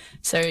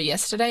 So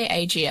yesterday,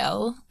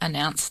 AGL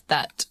announced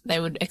that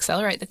they would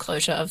accelerate the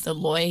closure of the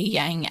Loy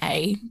Yang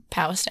A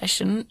power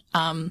station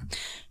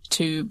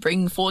to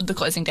bring forward the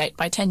closing date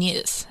by 10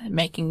 years,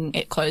 making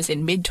it close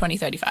in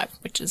mid-2035,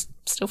 which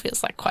still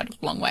feels like quite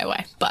a long way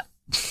away, but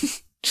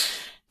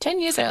 10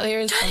 years earlier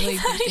is probably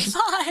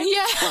 35.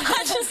 Yeah.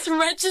 I just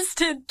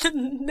registered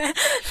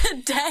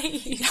the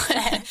day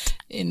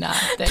in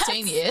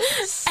 13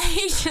 years.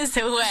 Ages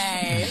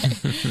away.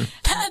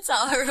 That's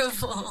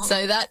horrible.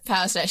 So that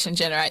power station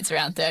generates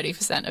around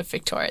 30% of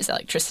Victoria's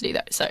electricity,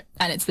 though.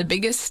 And it's the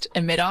biggest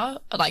emitter,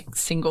 like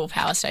single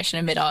power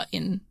station emitter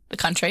in the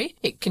country.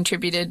 It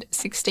contributed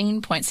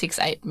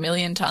 16.68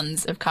 million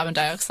tonnes of carbon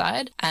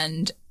dioxide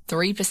and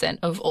 3%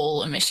 of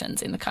all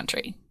emissions in the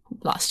country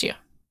last year.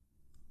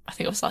 I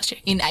think it was last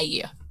year, in a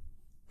year.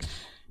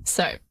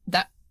 So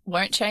that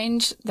won't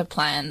change the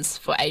plans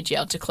for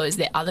AGL to close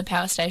their other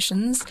power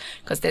stations,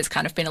 because there's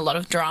kind of been a lot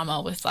of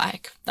drama with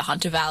like the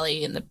Hunter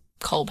Valley and the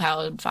coal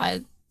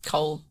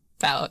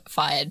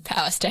coal-fired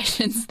power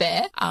stations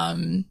there,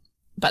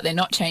 but they're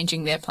not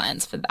changing their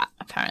plans for that,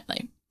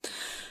 apparently.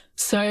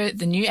 So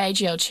the new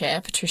AGL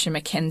chair, Patricia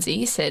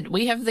McKenzie, said,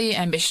 "We have the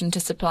ambition to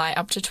supply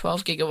up to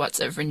 12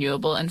 gigawatts of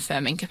renewable and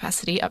firming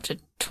capacity up to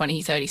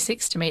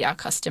 2036 to meet our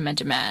customer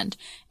demand,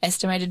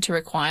 estimated to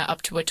require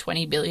up to a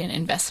 $20 billion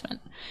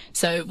investment."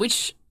 So,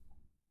 which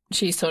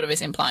she sort of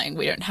is implying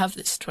we don't have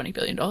this $20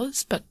 billion,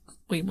 but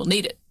we will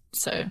need it.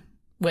 So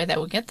where they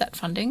will get that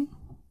funding,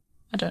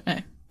 I don't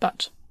know,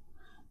 but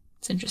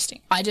it's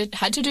interesting. I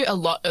had to do a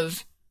lot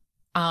of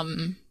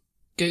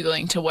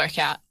Googling to work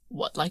out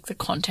what like the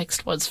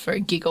context was for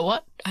a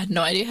gigawatt. I had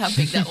no idea how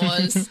big that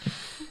was.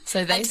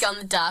 So they go on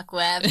the dark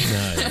web.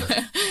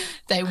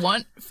 They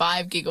want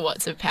 5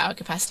 gigawatts of power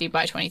capacity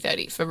by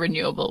 2030 for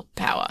renewable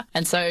power.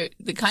 And so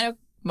the kind of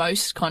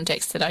most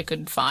context that I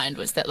could find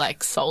was that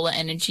like solar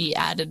energy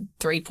added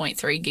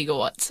 3.3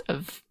 gigawatts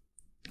of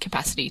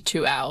capacity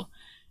to our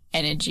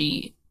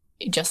energy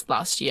just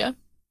last year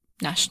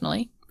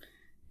nationally.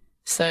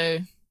 So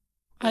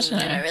I don't know.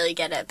 I don't really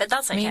get it, but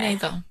that's okay. Me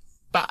neither.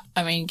 But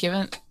I mean,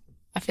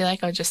 I feel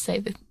like I'll just say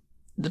that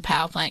the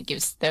power plant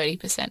gives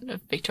 30% of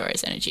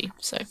Victoria's energy.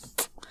 So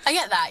I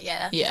get that,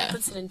 yeah. Yeah. That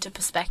puts it into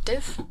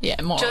perspective.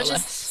 Yeah, more George or is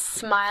less.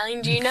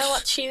 smiling. Do you know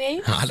what she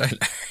means? I don't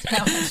know.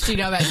 How much do you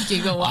know about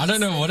gigawatts? I don't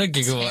know what a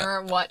gigawatt.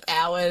 Terawatt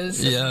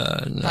hours.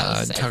 Yeah, no,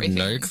 I have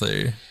no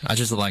clue. I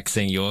just like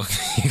seeing you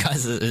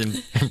guys'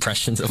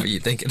 impressions of what you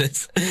think it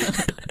is.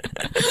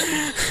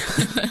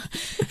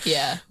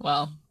 Yeah,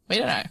 well, we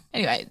don't know.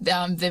 Anyway,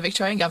 the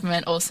Victorian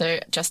government also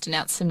just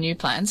announced some new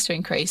plans to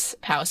increase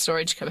power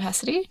storage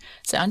capacity.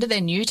 So under their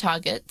new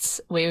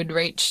targets, we would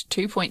reach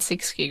 2.6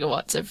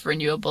 gigawatts of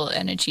renewable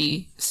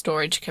energy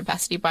storage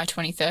capacity by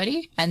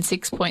 2030 and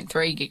 6.3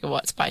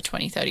 gigawatts by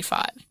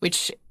 2035,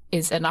 which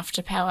is enough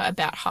to power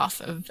about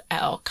half of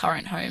our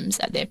current homes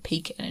at their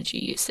peak energy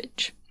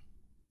usage.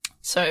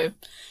 So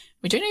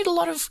we do need a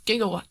lot of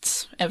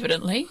gigawatts,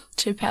 evidently,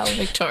 to power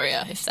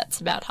Victoria, if that's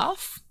about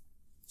half.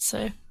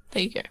 So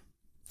there you go.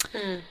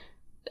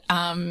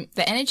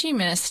 The Energy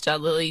Minister,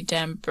 Lily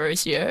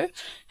D'Ambrosio,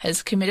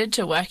 has committed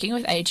to working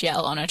with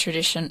AGL on a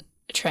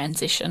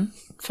transition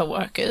for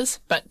workers,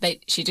 but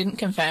she didn't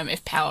confirm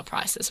if power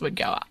prices would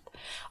go up.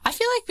 I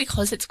feel like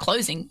because it's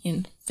closing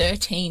in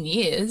 13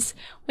 years,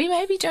 we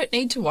maybe don't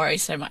need to worry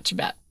so much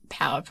about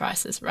power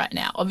prices right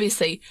now.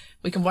 Obviously,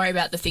 we can worry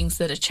about the things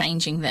that are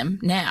changing them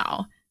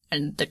now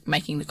and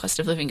making the cost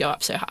of living go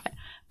up so high,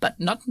 but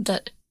not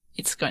that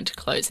it's going to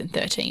close in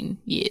 13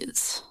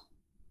 years.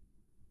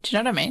 Do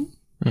you know what I mean?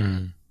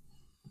 Mm.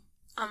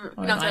 I'm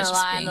not going to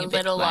lie, I'm a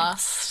little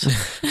lost.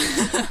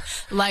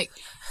 Like,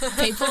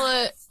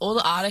 all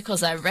the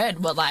articles I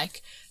read were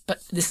like,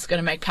 but this is going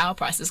to make power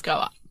prices go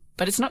up.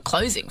 But it's not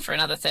closing for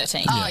another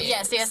 13 years. Oh,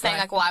 yeah, so you're saying,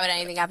 like, why would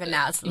anything happen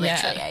now? It's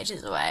literally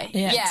ages away.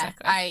 Yeah,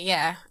 exactly.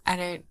 Yeah.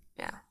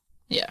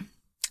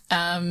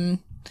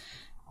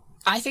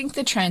 I think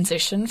the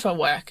transition for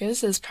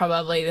workers is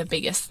probably the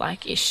biggest,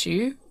 like,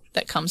 issue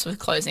that comes with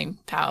closing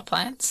power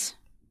plants.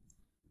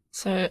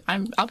 So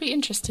I'll be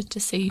interested to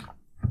see,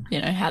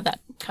 how that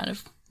kind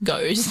of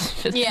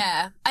goes.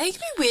 Yeah. I think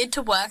it'd be weird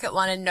to work at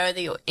one and know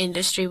that your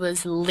industry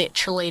was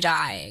literally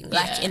dying.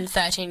 Like, in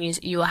 13 years,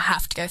 you will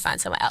have to go find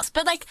somewhere else.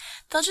 But, like,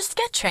 they'll just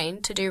get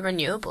trained to do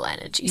renewable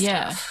energy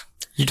stuff.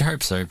 You'd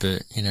hope so,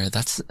 but,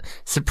 that's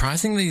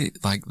surprisingly,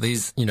 like,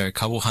 these,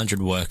 couple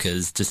hundred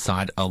workers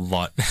decide a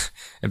lot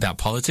about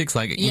politics.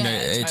 Like,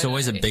 it's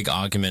always a big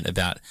argument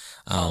about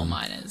coal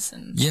miners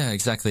and... Yeah,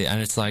 exactly.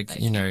 And it's like,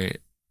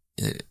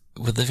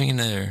 we're living in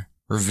a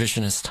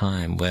revisionist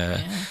time where,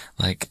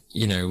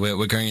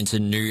 we're going into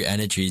new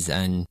energies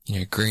and,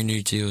 Green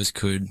New Deals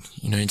could,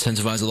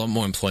 incentivize a lot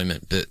more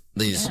employment, but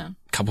these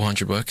couple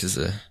hundred workers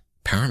are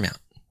paramount.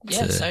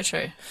 Yeah, so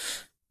true.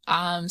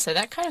 So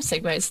that kind of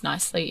segues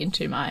nicely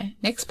into my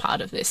next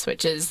part of this,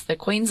 which is the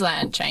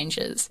Queensland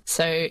changes.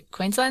 So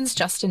Queensland's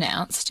just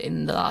announced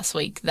in the last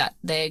week that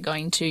they're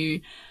going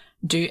to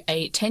do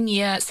a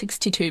 10-year,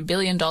 $62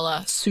 billion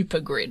super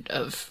grid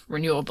of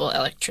renewable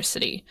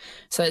electricity.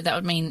 So that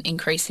would mean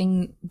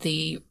increasing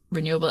the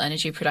renewable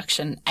energy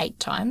production 8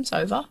 times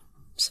over.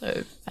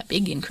 So a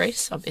big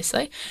increase,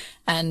 obviously.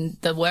 And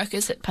the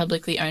workers at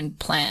publicly owned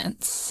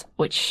plants,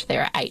 which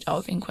there are 8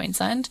 of in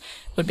Queensland,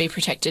 would be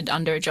protected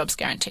under a jobs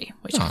guarantee,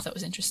 which I thought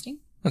was interesting.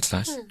 That's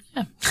nice.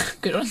 Yeah,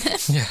 good on them.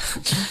 Yeah.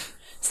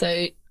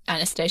 So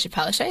Anastasia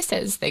Palaszczuk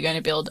says they're going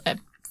to build a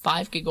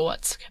 5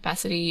 gigawatts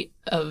capacity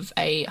of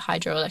a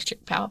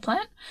hydroelectric power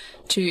plant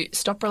to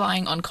stop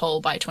relying on coal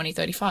by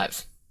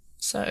 2035.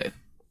 So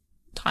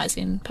ties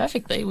in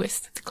perfectly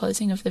with the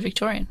closing of the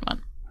Victorian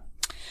one.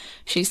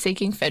 She's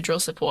seeking federal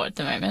support at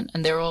the moment,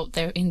 and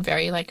they're in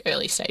very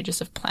early stages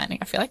of planning.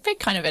 I feel like they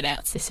kind of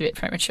announced this a bit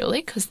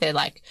prematurely because they're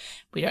like,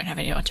 we don't have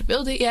anyone to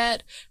build it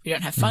yet, we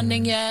don't have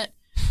funding yet,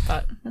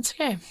 but that's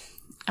okay.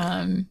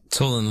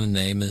 It's all in the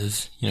name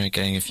of,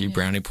 getting a few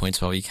brownie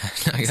points while you can,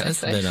 I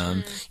guess. Exactly.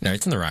 But,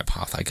 it's in the right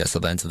path, I guess,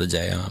 at the end of the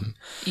day.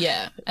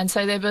 Yeah. And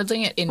so they're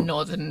building it in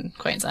northern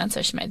Queensland.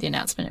 So she made the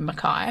announcement in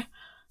Mackay.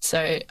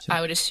 So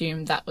I would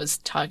assume that was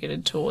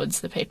targeted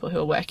towards the people who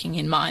are working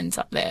in mines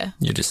up there.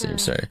 You'd assume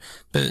so.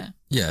 But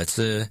yeah, it's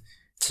a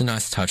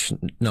nice touch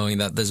knowing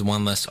that there's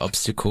one less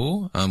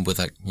obstacle with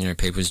like, you know,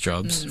 people's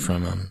jobs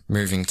from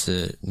moving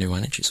to new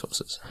energy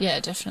sources.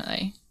 Yeah,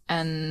 definitely.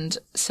 And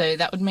so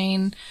that would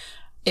mean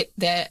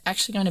they're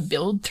actually going to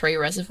build 3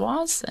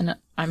 reservoirs. And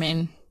I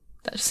mean,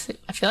 I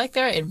feel like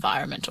there are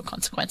environmental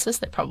consequences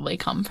that probably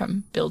come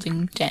from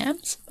building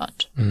dams,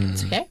 but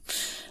it's okay.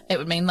 It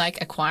would mean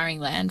like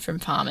acquiring land from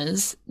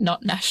farmers,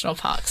 not national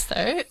parks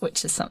though,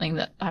 which is something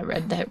that I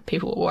read that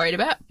people were worried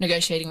about.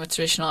 Negotiating with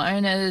traditional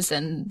owners,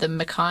 and the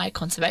Mackay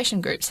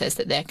Conservation Group says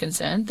that they're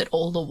concerned that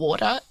all the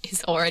water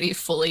is already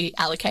fully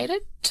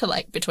allocated to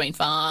like between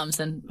farms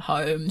and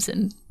homes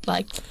and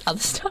like other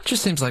stuff.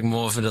 Just seems like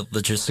more of a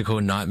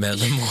logistical nightmare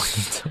than more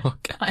you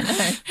talk. I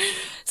know.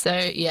 So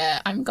yeah,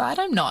 I'm glad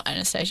I'm not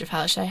Anastasia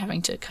Palaszczuk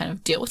having to kind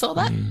of deal with all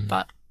that,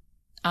 but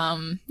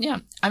yeah,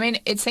 I mean,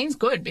 it seems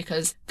good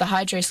because the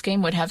hydro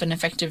scheme would have an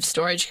effective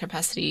storage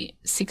capacity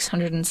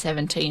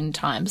 617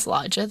 times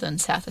larger than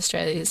South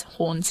Australia's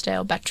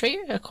Hornsdale battery,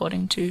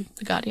 according to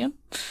The Guardian.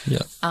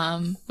 Yeah.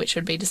 Which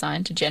would be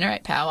designed to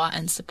generate power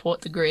and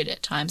support the grid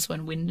at times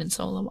when wind and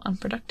solar were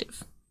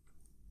unproductive.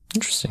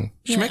 Interesting.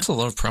 She makes a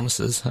lot of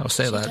promises, I'll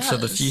say that, for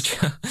the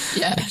future.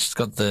 Yeah. She's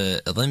got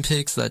the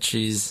Olympics that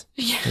she's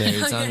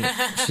done.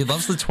 She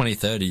loves the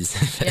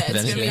 2030s. Yeah, it's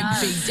going to be a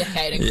big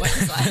decade in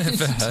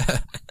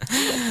Queensland.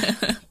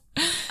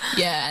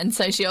 Yeah, and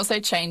so she also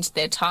changed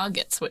their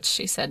targets, which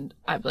she said,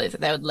 I believe,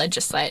 that they would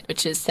legislate,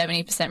 which is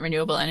 70%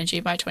 renewable energy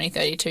by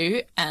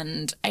 2032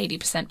 and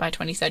 80% by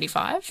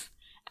 2035.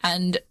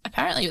 And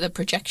apparently the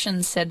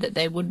projections said that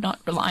they would not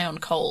rely on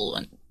coal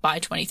by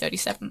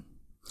 2037.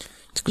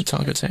 It's a good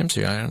target to aim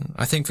to.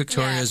 I think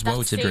Victoria as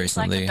well did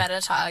recently. Like a better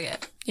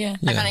target. Yeah.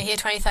 Like when I hear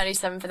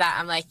 2037 for that,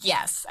 I'm like,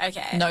 yes,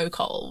 okay. No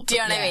coal. Do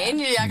you know what I mean?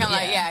 Like, I'm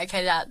like, yeah,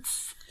 okay,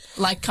 that's...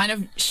 Like kind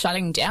of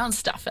shutting down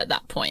stuff at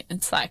that point.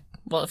 It's like,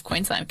 well, if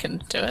Queensland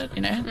can do it,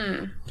 you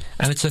know?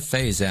 And it's a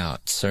phase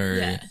out,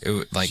 so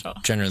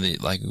generally,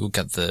 like, we'll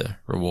get the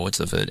rewards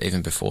of it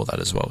even before that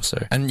as well.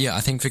 So, and yeah, I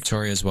think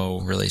Victoria as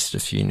well released a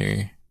few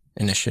new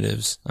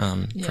initiatives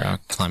for our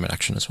climate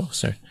action as well.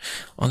 So,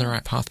 on the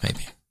right path,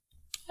 maybe.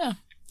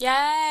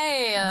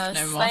 Yay!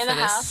 Slay the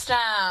house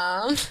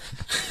down.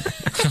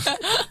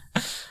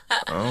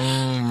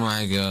 Oh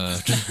my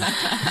god.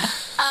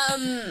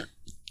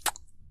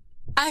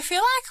 I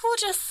feel like we'll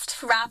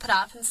just wrap it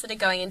up instead of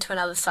going into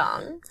another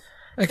song.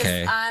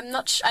 Okay. I'm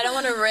not. I don't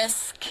want to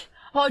risk.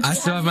 I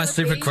still have my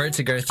super quote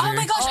to go through. Oh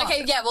my gosh!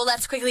 Okay, yeah. Well,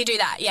 let's quickly do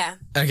that. Yeah.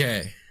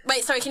 Okay.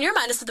 Wait. Sorry. Can you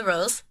remind us of the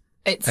rules?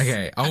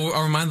 Okay.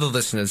 I'll remind the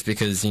listeners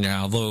because you know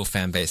our loyal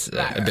fan base is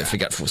a bit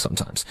forgetful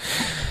sometimes.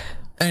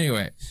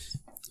 Anyway.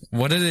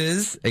 What it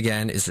is,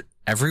 again, is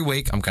every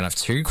week I'm going to have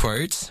 2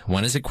 quotes.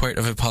 One is a quote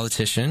of a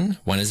politician.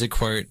 One is a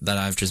quote that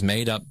I've just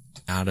made up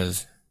out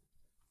of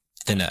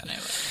thin air.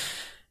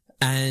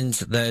 And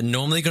they're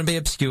normally going to be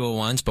obscure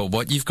ones, but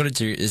what you've got to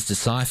do is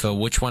decipher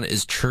which one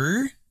is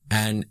true.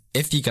 And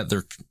if you get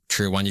the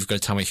true one, you've got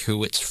to tell me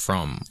who it's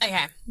from.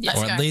 Okay.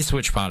 Or at least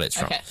which part it's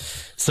from. Okay.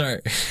 So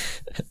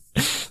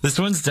this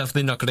one's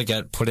definitely not going to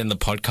get put in the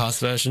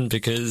podcast version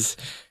because...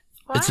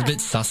 Why? It's a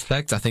bit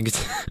suspect. I think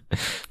it's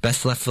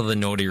best left for the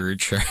Naughty Rude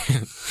show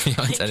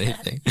behind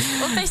anything.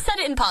 Well, if they said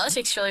it in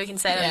politics, surely we can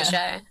say it on the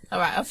show. All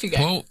right, off you go.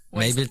 Well,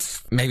 maybe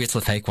it's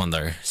a fake one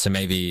though. So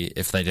maybe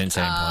if they didn't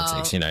say it in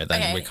politics, you know,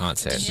 then we can't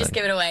say it. Did you just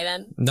give it away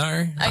then? No,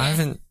 I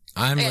haven't.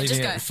 I'm leaving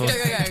it for... Go.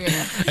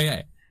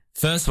 Okay.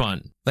 First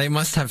one. They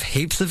must have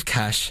heaps of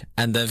cash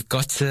and they've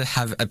got to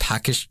have a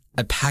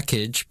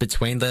package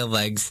between their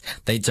legs.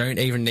 They don't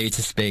even need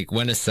to speak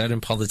when a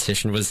certain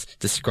politician was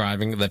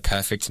describing the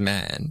perfect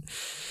man.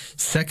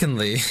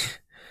 Secondly,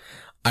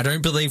 I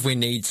don't believe we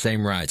need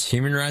same rights.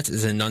 Human rights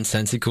is a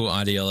nonsensical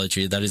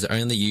ideology that is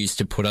only used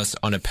to put us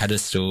on a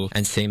pedestal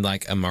and seem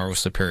like a moral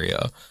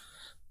superior.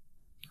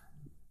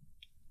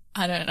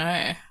 I don't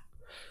know.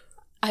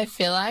 I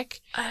feel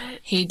like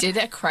he did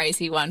a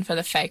crazy one for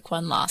the fake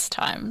one last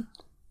time.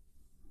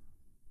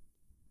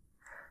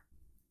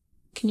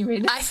 Can you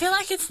read it? I feel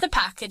like it's the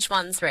package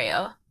one's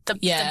real. The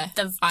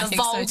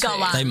vulgar so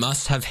one. They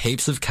must have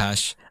heaps of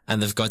cash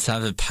and they've got to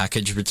have a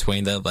package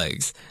between their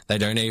legs. They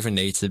don't even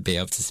need to be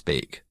able to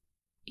speak.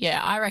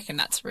 Yeah, I reckon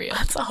that's real.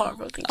 That's a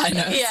horrible thing to I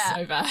know, say. it's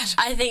so bad.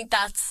 I think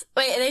that's...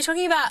 Wait, are they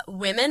talking about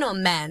women or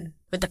men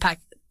with the pack?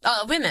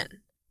 Oh, women.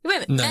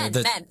 Women. No,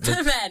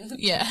 men.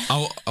 Yeah.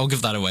 I'll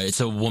give that away. It's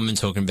a woman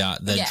talking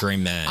about their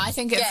dream man. I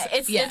think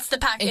it's it's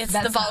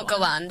the vulgar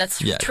one. That's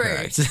true.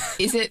 Correct.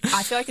 Is it?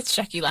 I feel like it's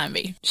Jackie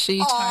Lambie. She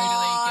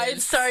totally gives.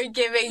 It's so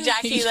giving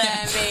Jackie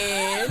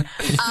Lambie.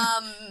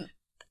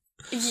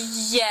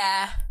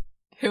 Yeah.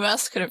 Who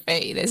else could it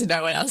be? There's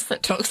no one else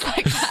that talks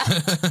like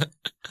that.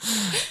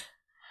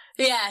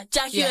 Yeah,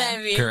 Jackie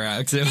Lambie.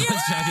 Correct. It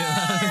was Jackie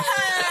Lambie.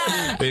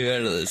 We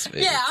go to this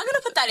video. Yeah, I'm going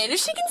to put that in. If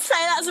she can say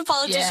that as a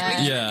politician, we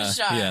can do the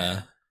show.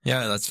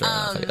 Yeah, that's fair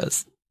enough, I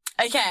guess.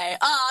 Okay.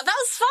 Oh, that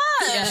was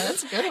fun. Yeah,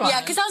 that's a good one.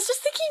 Yeah, because I was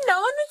just thinking no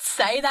one would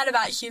say that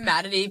about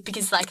humanity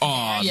because, like...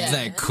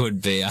 there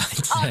could be.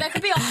 there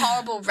could be a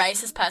horrible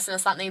racist person or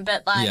something,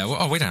 but, like... Yeah,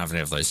 well, we don't have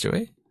any of those, do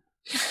we?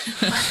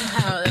 I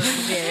don't know what they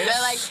would do,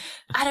 but, like,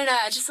 I don't know.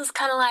 I just was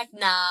kind of like,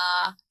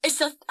 nah. It's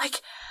just,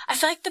 like... I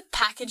feel like the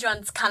package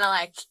one's kind of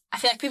like... I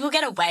feel like people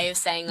get away with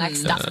saying, like,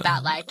 stuff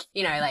about, like,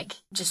 you know, like,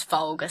 just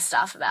vulgar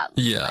stuff about,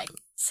 like,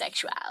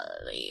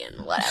 sexuality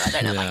and whatever. I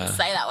don't know if I can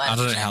say that word. I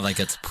don't know how that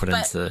gets put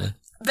into...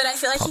 But I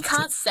feel like you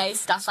can't say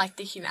stuff like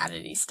the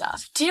humanity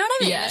stuff. Do you know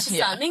what I mean? Yeah, There's just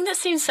something that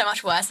seems so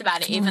much worse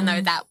about it, even though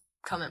that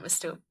comment was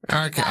still...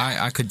 I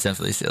could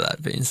definitely see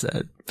that being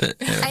said. But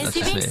anyway, I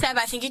see being said,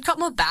 but I think it got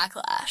more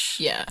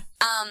backlash. Yeah.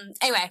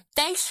 Anyway,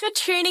 thanks for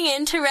tuning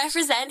in to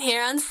Represent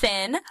here on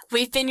SYN.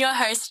 We've been your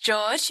hosts,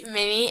 George,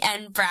 Mimi,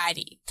 and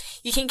Bridie.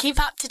 You can keep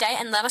up to date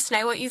and let us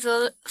know what you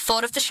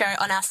thought of the show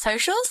on our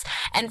socials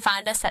and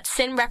find us at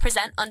SYN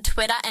Represent on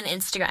Twitter and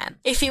Instagram.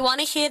 If you want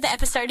to hear the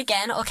episode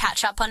again or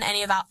catch up on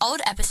any of our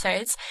old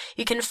episodes,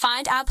 you can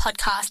find our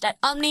podcast at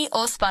Omni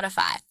or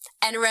Spotify.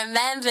 And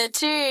remember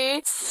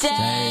to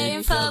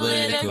stay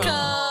political.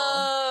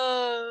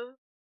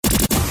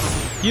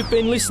 You've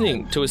been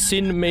listening to a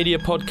SYN Media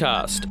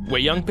podcast where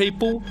young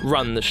people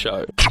run the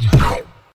show.